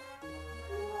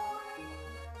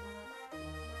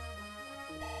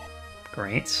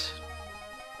 Great.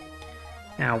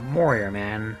 Now, Warrior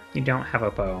Man, you don't have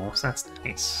a bow, so that's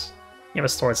nice. You have a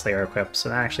Sword Slayer equipped, so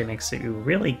that actually makes it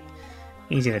really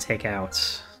easy to take out.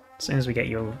 As soon as we get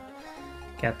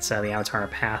the Avatar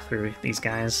path through these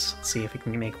guys, let's see if we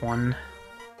can make one.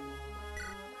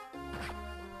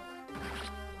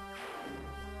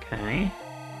 Okay.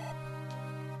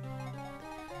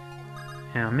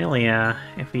 Now, Milia,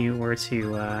 if we were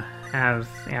to have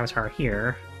the Avatar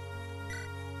here...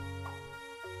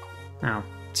 Oh,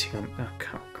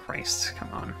 Christ, come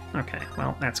on. Okay,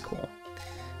 well, that's cool.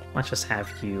 Let's just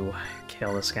have you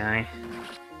kill this guy.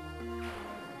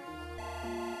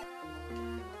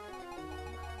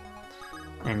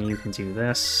 And you can do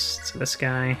this to this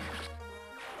guy.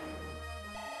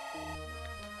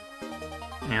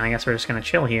 And I guess we're just gonna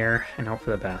chill here and hope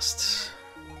for the best.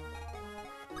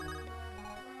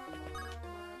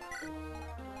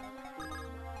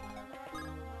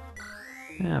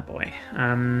 Oh boy.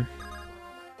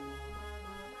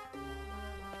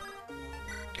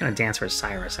 Gonna dance for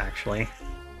Cyrus, actually.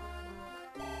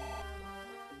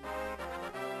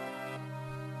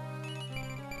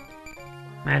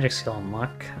 Magic skill and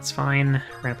luck, that's fine.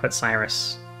 We're gonna put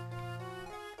Cyrus.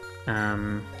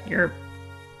 Your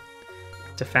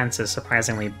defense is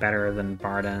surprisingly better than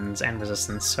Barden's and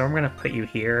resistance, so I'm gonna put you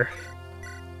here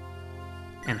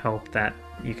and hope that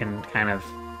you can kind of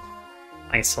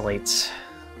isolate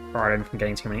Barden from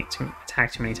getting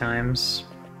attacked too many times.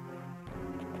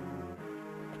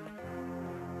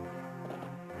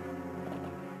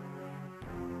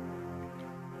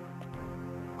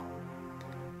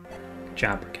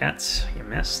 job, Briquette. You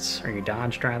missed, or you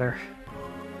dodged, rather.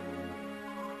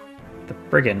 The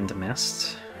Brigand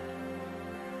missed.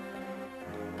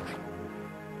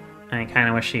 I kind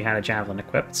of wish he had a Javelin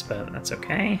equipped, but that's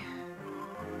okay.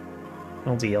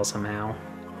 We'll deal somehow.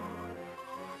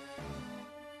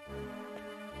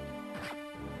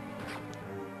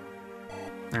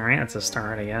 Alright, that's a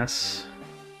start, I guess.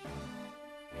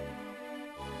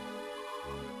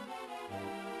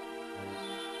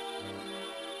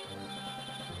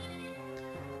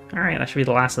 Alright, that should be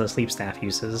the last of the sleep staff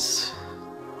uses.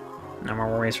 No more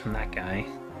worries from that guy.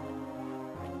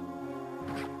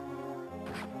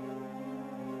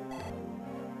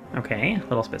 Okay, a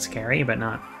little bit scary, but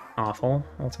not awful,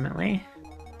 ultimately.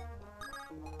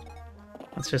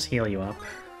 Let's just heal you up.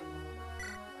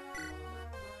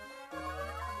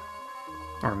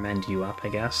 Or mend you up, I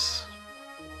guess.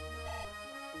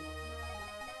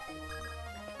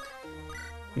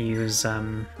 Use,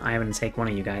 Ivan to take one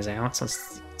of you guys out, so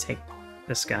let's take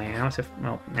this guy out.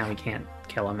 Well, now we can't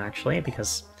kill him, actually,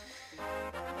 because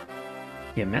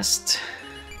you missed.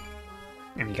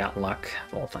 And you got luck,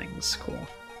 of all things. Cool.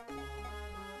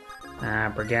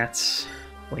 Briquette,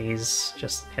 please,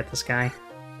 just hit this guy.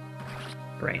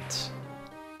 Great.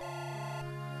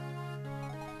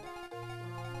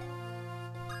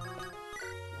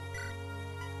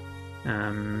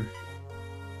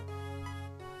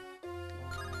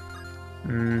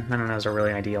 None of those are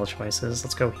really ideal choices.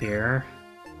 Let's go here.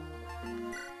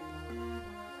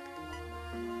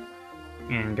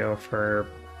 And go for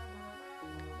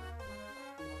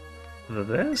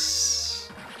this.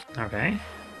 Okay.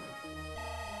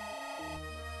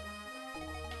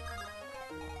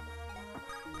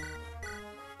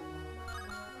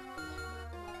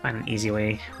 Find an easy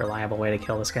way, reliable way to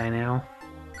kill this guy now.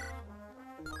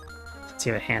 Since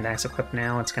you have a hand axe equipped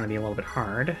now, it's going to be a little bit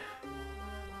hard.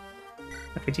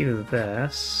 If we do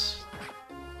this,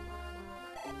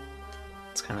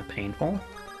 it's kind of painful.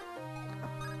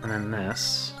 And then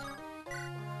this.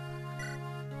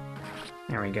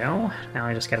 There we go. Now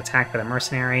I just get attacked by the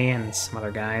mercenary and some other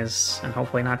guys, and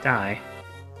hopefully not die.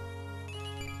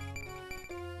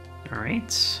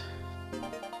 Alright.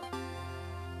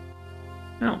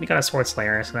 Well, we got a Sword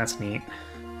Slayer, so that's neat.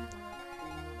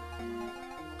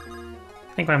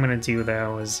 I think what I'm gonna do,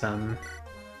 though, is,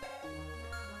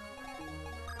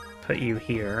 put you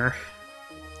here.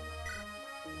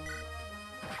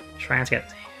 Try not to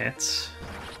get hit.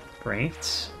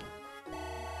 Great.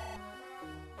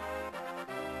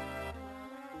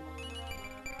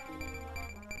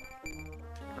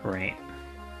 Great.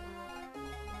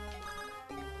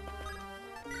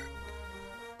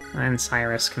 And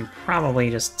Cyrus can probably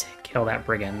just kill that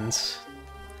brigand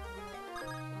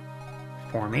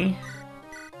for me.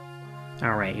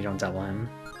 Alright, you don't double him.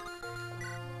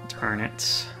 Darn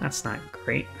it. That's not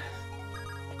great.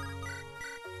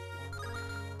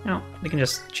 No, we can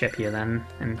just chip you then,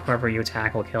 and whoever you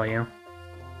attack will kill you.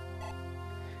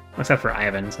 Except for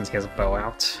Ivan, since he has a bow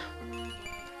out.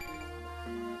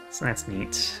 So that's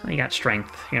neat. You got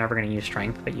strength. You're never going to use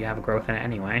strength, but you have growth in it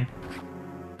anyway.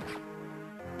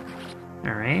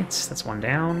 Alright, that's one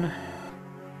down.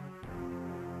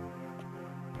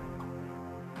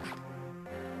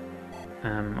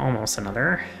 Almost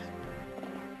another.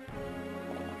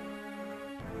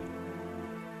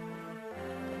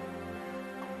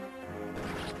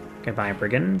 Goodbye,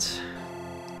 brigand.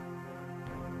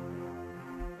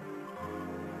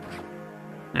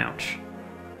 Ouch.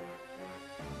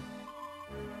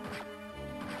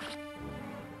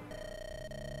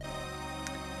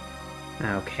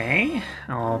 Okay,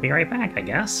 I'll be right back, I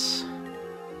guess.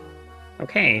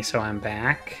 Okay, so I'm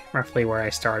back, roughly where I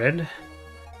started.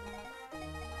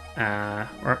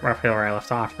 Roughly where I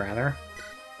left off, rather.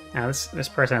 Now, this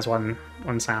person has one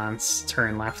silence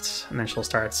turn left, and then she'll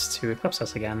start to eclipse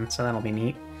us again, so that'll be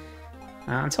neat.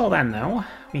 Until then, though,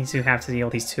 we do have to deal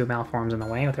with these two malforms in the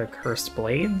way with their cursed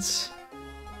blades.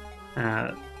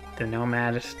 The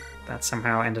Nomad that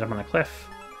somehow ended up on the cliff.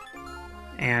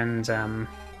 And,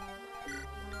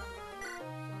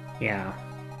 yeah,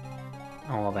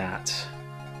 all of that.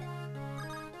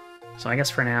 So I guess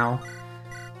for now,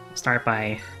 we'll start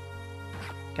by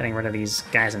getting rid of these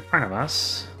guys in front of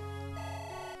us.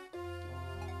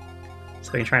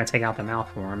 So we can try to take out the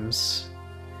malforms.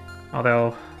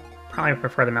 Although, probably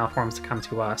prefer the malforms to come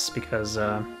to us because,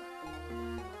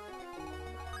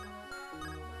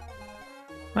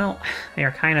 well, they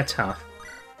are kind of tough.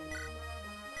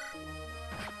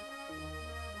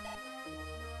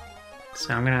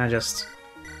 So I'm gonna just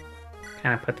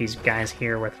kind of put these guys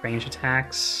here with range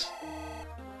attacks.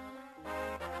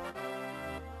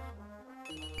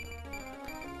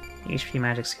 HP,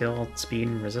 magic skill, speed,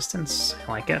 and resistance.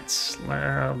 I like it.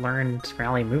 Learned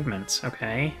rally movement.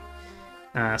 Okay.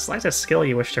 Select a skill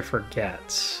you wish to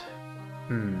forget.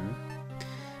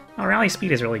 Oh, rally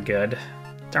speed is really good.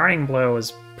 Darting blow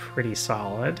is pretty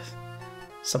solid.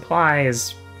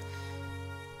 Supplies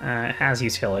has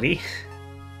utility.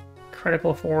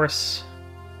 Critical force.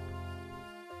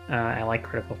 I like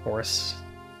critical force.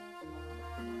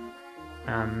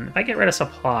 If I get rid of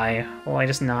supply, will I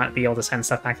just not be able to send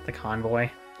stuff back to the convoy?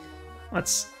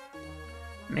 Let's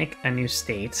make a new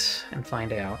state and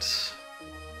find out.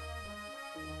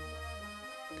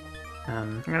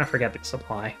 I'm gonna forget the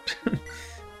supply.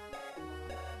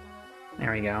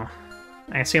 There we go.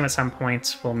 I assume at some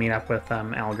point we'll meet up with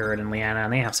Algerd and Leanna,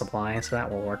 and they have supply, so that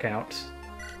will work out.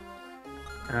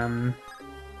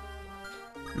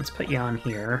 Let's put you on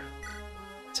here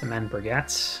to mend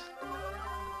briquettes.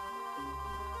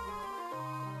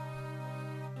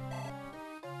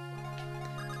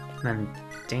 And then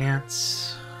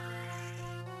dance.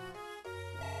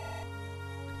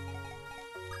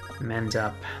 Mend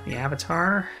up the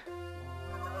avatar.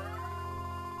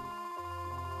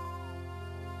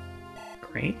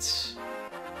 Great.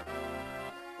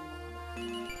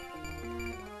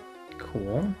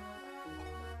 Cool.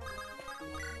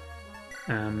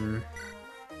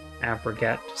 Have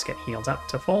Brigitte just get healed up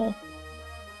to full.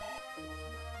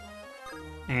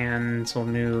 And we'll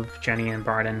move Jenny and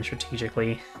Barden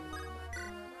strategically.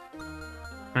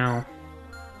 Well,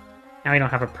 now we don't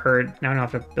have a purge. Now we don't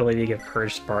have the ability to give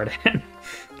purge to Barden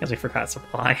because we forgot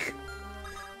supply.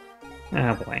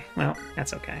 Oh boy. Well,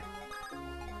 that's okay.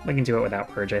 We can do it without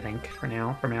purge, I think, for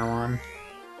now. From now on,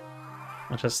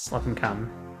 let's just let them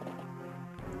come.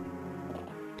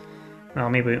 Well,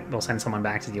 maybe we'll send someone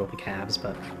back to deal with the cabs,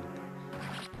 but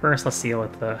first let's deal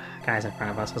with the guys in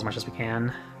front of us as much as we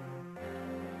can.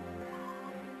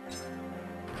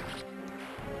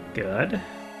 Good.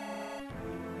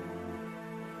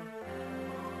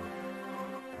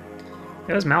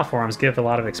 Those malforms give a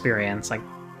lot of experience. I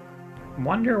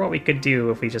wonder what we could do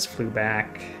if we just flew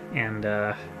back and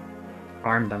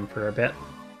armed them for a bit.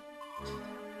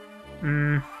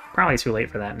 Probably too late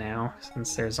for that now,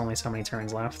 since there's only so many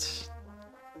turns left.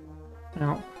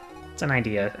 Well, it's an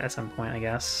idea at some point, I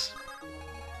guess.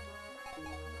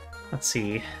 Let's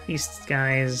see. These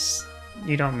guys,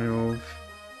 you don't move.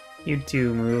 You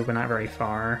do move, but not very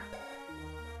far.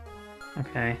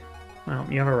 Okay. Well,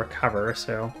 you have a recover,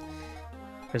 so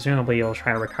presumably you'll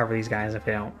try to recover these guys if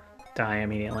they don't die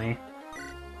immediately.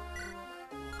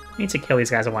 Need to kill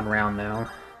these guys in one round, though.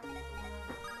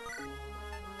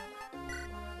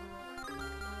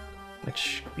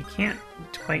 Which we can't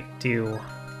quite do.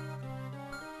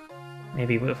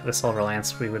 Maybe with the Silver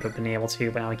Lance we would have been able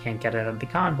to, but now we can't get it out of the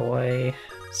convoy.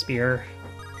 Spear.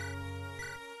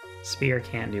 Spear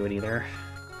can't do it either.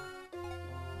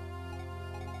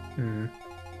 Well,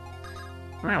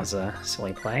 that was a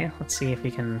silly play. Let's see if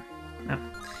we can... Oh,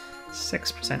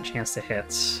 6% chance to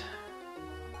hit.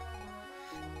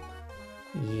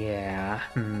 Yeah,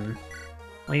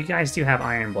 Well, you guys do have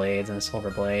iron blades and a silver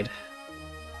blade.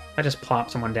 I just plop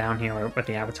someone down here with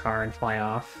the avatar and fly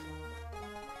off.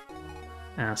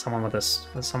 Someone with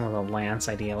some of the lance,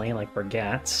 ideally, like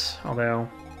Brigitte. Although,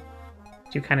 I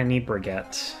do kind of need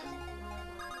Brigitte.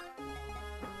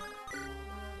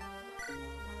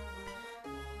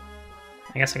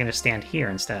 I guess I can just stand here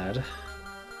instead.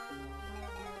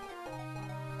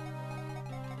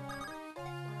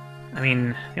 I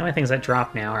mean, the only things that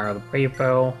drop now are the Brave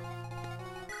Bow,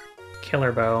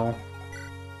 Killer Bow,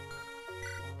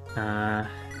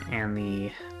 and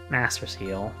the Master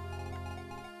Seal.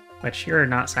 Which you're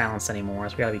not silenced anymore,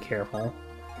 so we gotta be careful.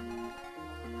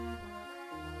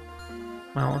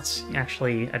 Well, let's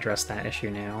actually address that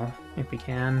issue now, if we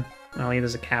can. Oh,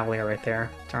 there's a Cavalier right there.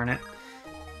 Darn it.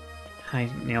 I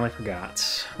nearly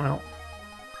forgot. Well,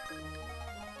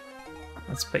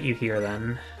 let's put you here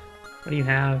then. What do you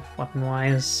have,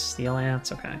 weapon-wise? Steel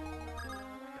Lance? Okay.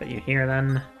 Put you here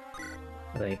then,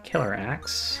 with a Killer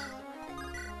Axe.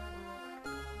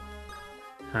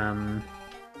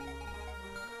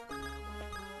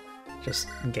 Just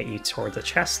get you towards the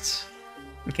chest,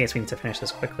 in case we need to finish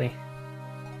this quickly.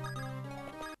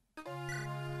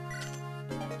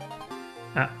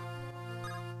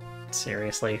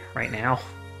 Seriously, right now?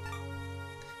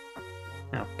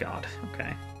 Oh god,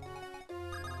 okay.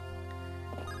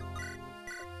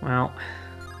 Well,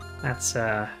 that's,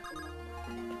 oh.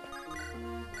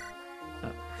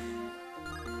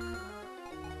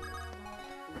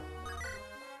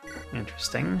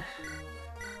 Interesting.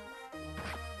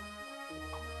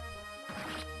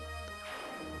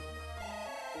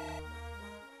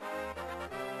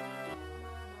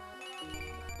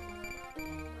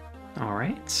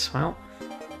 Alright, well,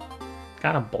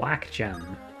 got a black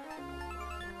gem.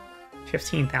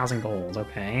 15,000 gold,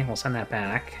 okay, we'll send that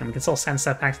back. And we can still send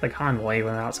stuff back to the convoy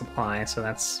without supply, so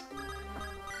that's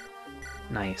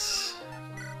nice.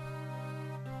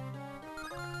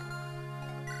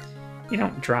 You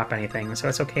don't drop anything, so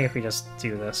it's okay if we just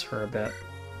do this for a bit.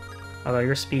 Although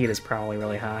your speed is probably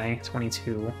really high,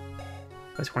 22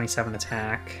 with 27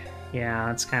 attack. Yeah,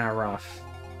 that's kind of rough.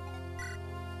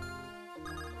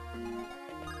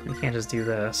 We can't just do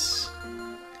this.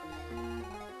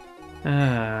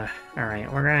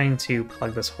 Alright, we're going to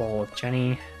plug this hole with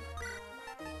Jenny.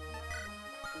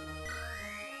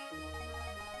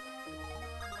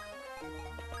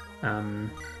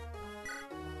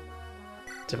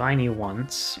 Divine you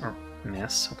once, or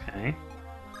miss, okay.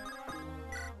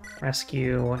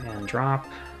 Rescue and drop.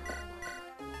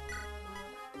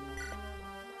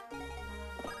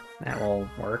 That will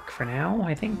work for now,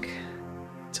 I think,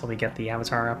 until we get the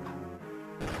avatar up.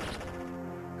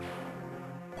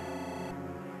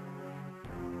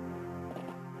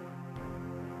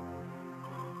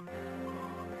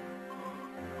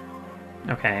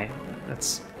 Okay,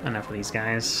 that's enough of these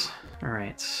guys.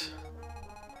 Alright.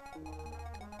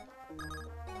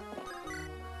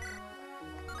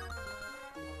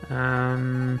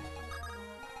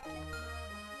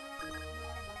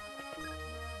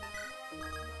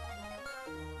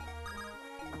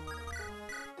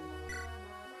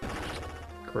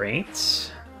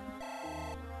 Great.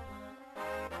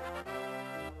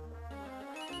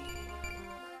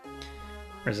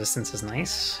 Resistance is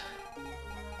nice.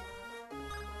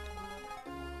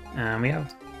 We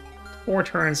have 4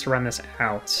 turns to run this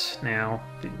out now,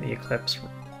 the Eclipse,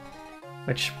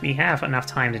 which we have enough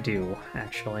time to do,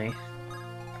 actually.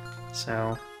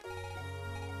 So,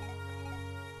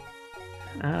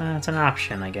 it's an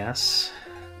option, I guess.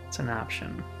 It's an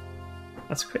option.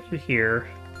 Let's put you here.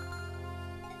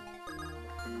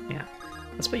 Yeah,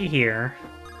 let's put you here.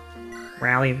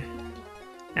 Rally.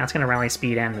 Now it's going to rally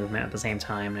speed and movement at the same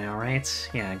time now, right?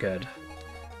 Yeah, good.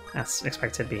 That's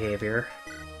expected behavior.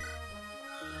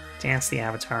 Dance the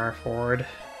avatar forward.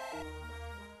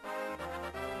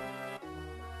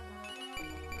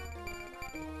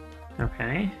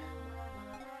 Okay.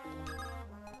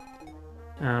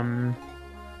 I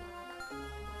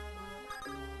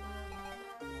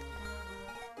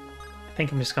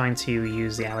think I'm just going to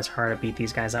use the avatar to beat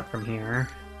these guys up from here.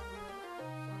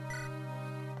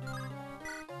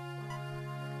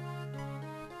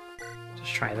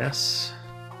 Just try this.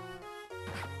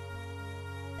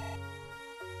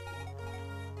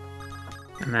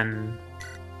 And then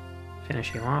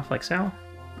finish you off like so,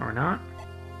 or not.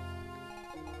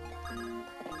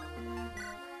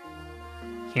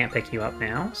 Can't pick you up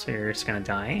now, so you're just gonna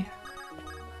die.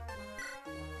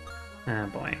 Oh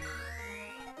boy.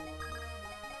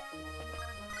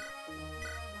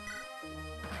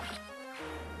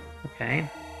 Okay,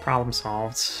 problem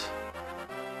solved.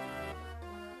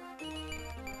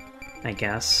 I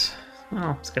guess.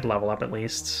 Well, it's a good level up at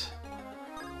least.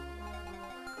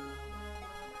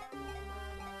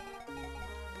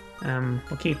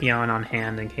 We'll keep Yon on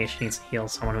hand in case she needs to heal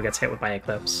someone who gets hit by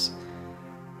Eclipse.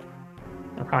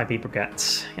 It'll probably be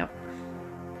Brigitte. Yep.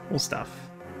 Cool stuff.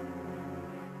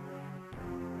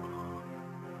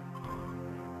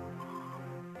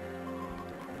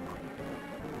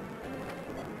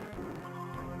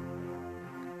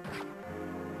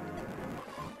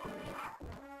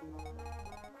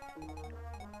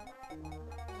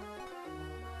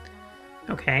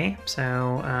 Okay,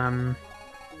 so,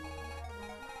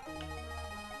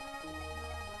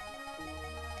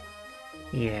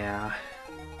 yeah.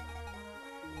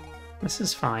 This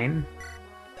is fine.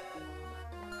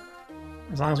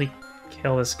 As long as we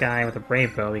kill this guy with a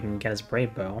Brave Bow, we can get his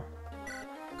Brave Bow.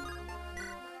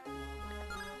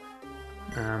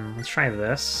 Let's try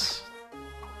this.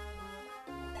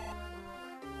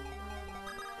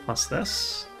 Plus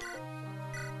this.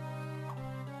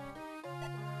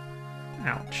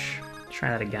 Ouch. Try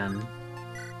that again.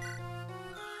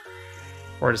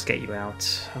 Or just get you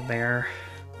out of there.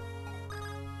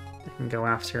 I can go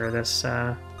after this,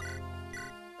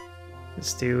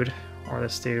 this dude, or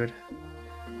this dude.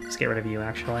 Let's get rid of you,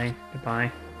 actually.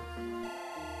 Goodbye.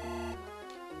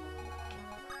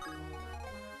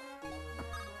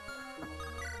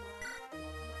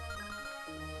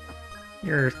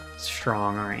 You're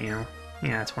strong, aren't you?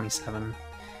 Yeah, 27.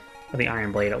 With the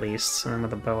Iron Blade, at least. And then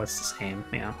with the bow, it's the same.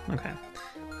 Yeah, okay.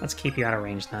 Let's keep you out of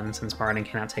range, then, since Barden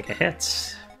cannot take a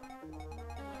hit.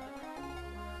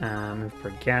 Move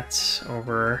Brigitte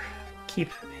over.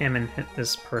 Keep him in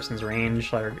this person's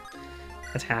range. Let her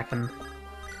attack him.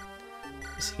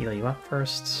 Just heal you up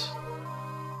first.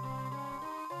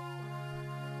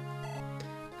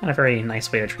 Not a very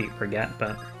nice way to treat Forget,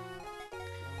 but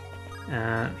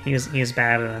he's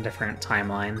bad in a different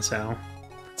timeline, so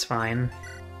it's fine.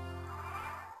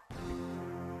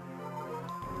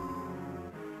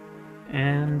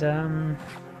 And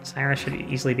Cyrus should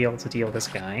easily be able to deal with this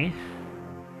guy.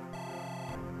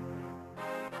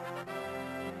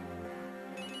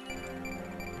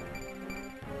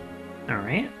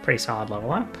 Alright, pretty solid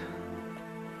level up.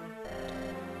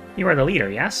 You are the leader,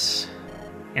 yes?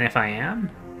 And if I am?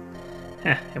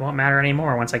 It won't matter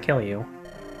anymore once I kill you.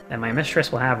 Then my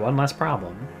mistress will have one less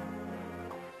problem.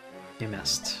 You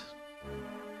missed.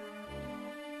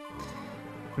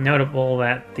 Notable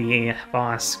that the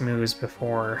boss moves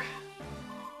before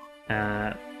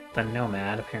the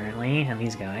Nomad, apparently, and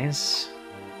these guys.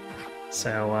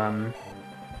 So,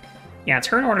 yeah,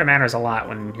 turn order matters a lot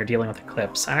when you're dealing with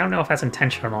Eclipse. I don't know if that's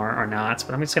intentional or not,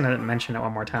 but I'm just going to mention it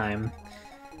one more time.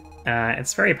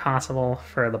 It's very possible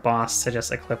for the boss to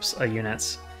just Eclipse a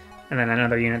unit, and then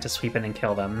another unit to sweep in and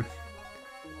kill them.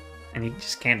 And you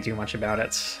just can't do much about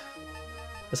it.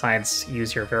 Besides,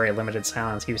 use your very limited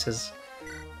silence uses.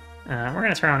 We're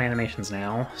going to turn on animations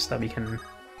now, so that we can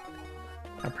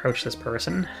approach this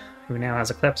person, who now has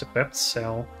Eclipse equipped,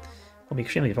 so will be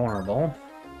extremely vulnerable.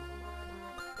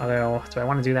 Although, do I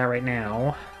want to do that right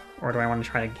now? Or do I want to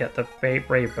try to get the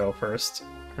Brave Bow first,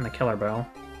 and the Killer Bow?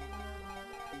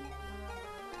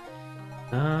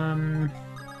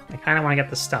 I kind of want to get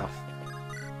the stuff.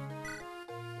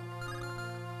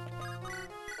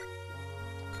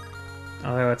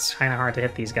 Although it's kind of hard to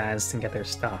hit these guys and get their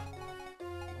stuff.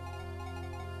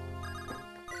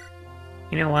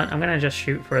 You know what? I'm gonna just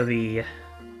shoot for the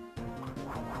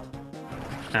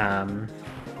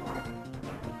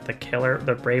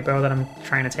Brave Bow that I'm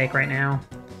trying to take right now,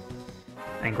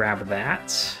 and grab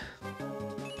that.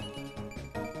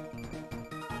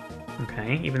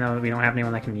 Okay, even though we don't have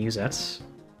anyone that can use it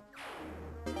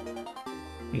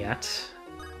yet.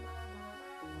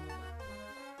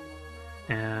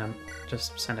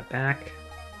 Just send it back.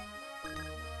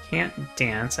 Can't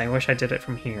dance. I wish I did it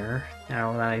from here.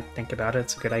 Now that I think about it,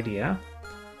 it's a good idea.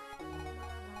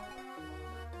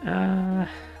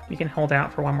 We can hold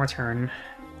out for one more turn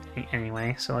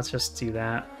anyway, so let's just do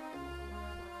that.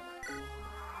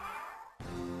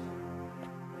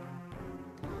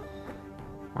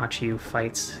 Watch you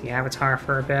fight the Avatar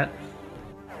for a bit.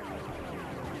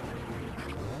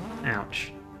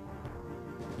 Ouch.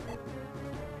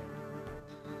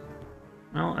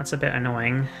 Well, that's a bit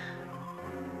annoying,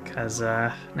 because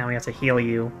now we have to heal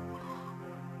you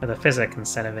with a physic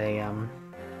instead of a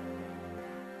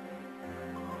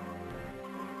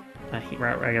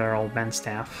regular old bend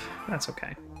staff. That's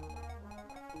okay.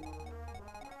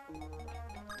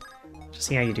 Just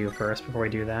see how you do first before we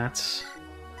do that.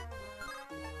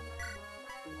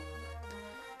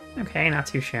 Okay, not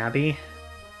too shabby.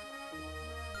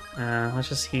 Let's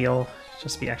just heal,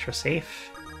 just to be extra safe.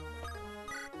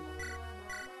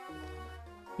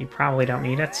 You probably don't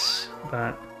need it,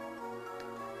 but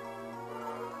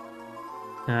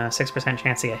 6%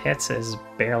 chance to get hits is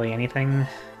barely anything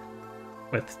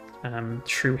with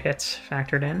true hit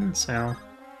factored in, so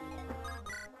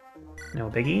no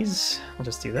biggies. We'll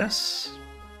just do this.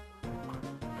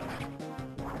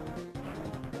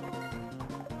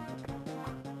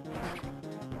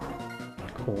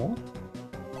 Cool.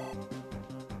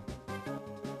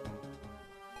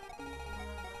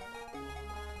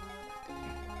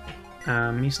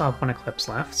 You still have one Eclipse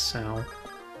left, so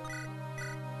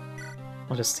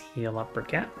we'll just heal up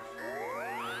Briquette.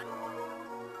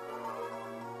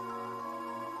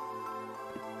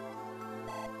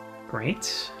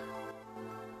 Great.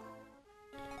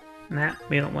 And that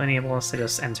will enable us to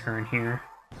just end turn here.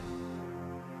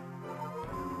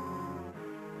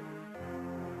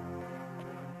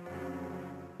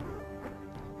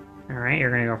 Alright, you're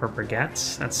gonna go for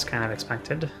Briquette. That's kind of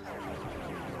expected.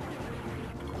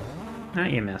 Oh,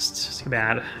 you missed. Too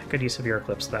bad. Good use of your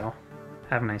Eclipse, though.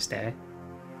 Have a nice day.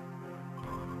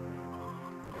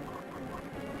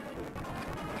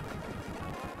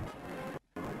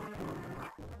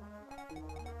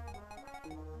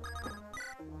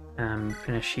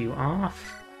 Finish you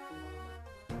off.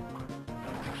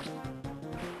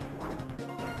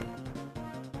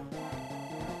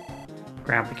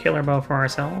 Grab the Killer Bow for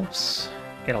ourselves.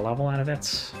 Get a level out of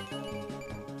it.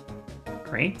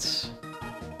 Great.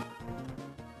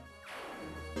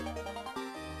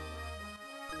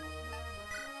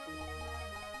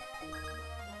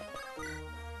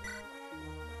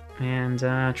 And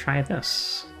try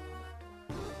this.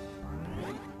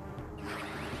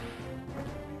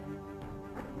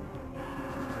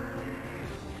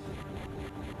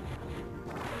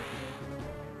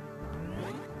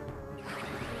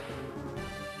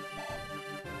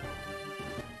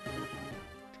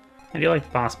 do like the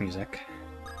boss music.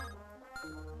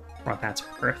 For what that's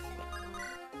worth.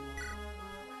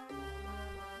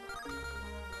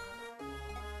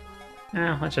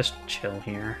 Let's just chill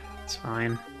here. It's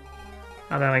fine.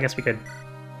 Although, I guess we could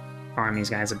farm these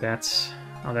guys a bit.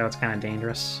 Although it's kind of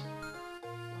dangerous.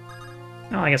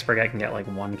 Oh, I guess Brigette can get, like,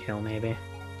 one kill, maybe.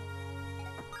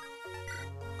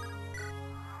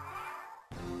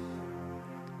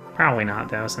 Probably not,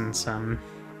 though, since, I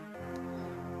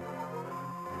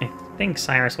think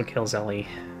Cyrus will kill Zelly.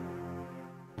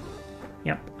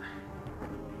 Yep.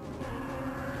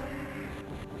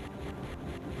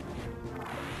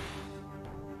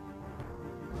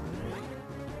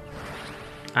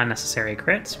 Unnecessary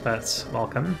crit, but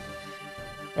welcome.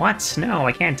 What? No,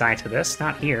 I can't die to this.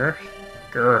 Not here.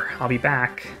 Grr, I'll be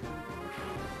back.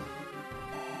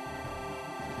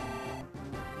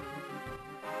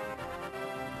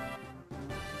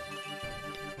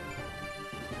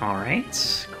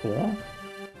 Alright, cool.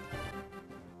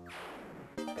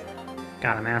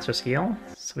 Got a Master's Heal.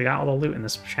 So we got all the loot in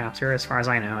this chapter, as far as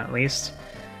I know, at least.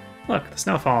 Look, the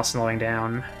snowfall is slowing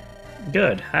down.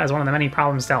 Good, that is one of the many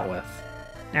problems dealt with.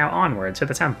 Now onward to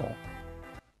the temple.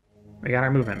 We got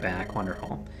our movement back,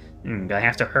 wonderful. But I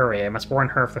have to hurry, I must warn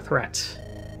her of the threat.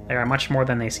 They are much more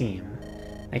than they seem.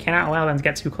 I cannot allow them to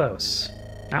get too close.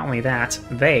 Not only that,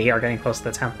 they are getting close to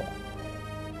the temple.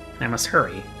 I must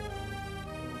hurry.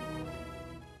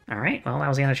 Alright, well that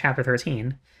was the end of chapter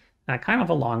 13. Kind of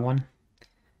a long one.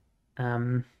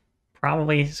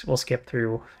 Probably we'll skip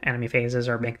through enemy phases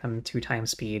or make them 2x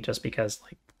speed just because,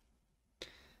 like,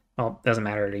 well, it doesn't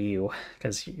matter to you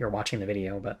because you're watching the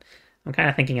video, but I'm kind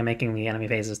of thinking of making the enemy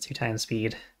phases 2x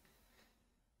speed.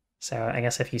 So I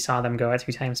guess if you saw them go at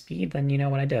 2x speed, then you know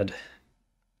what I did.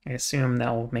 I assume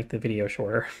that'll make the video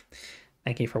shorter.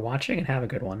 Thank you for watching and have a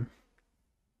good one.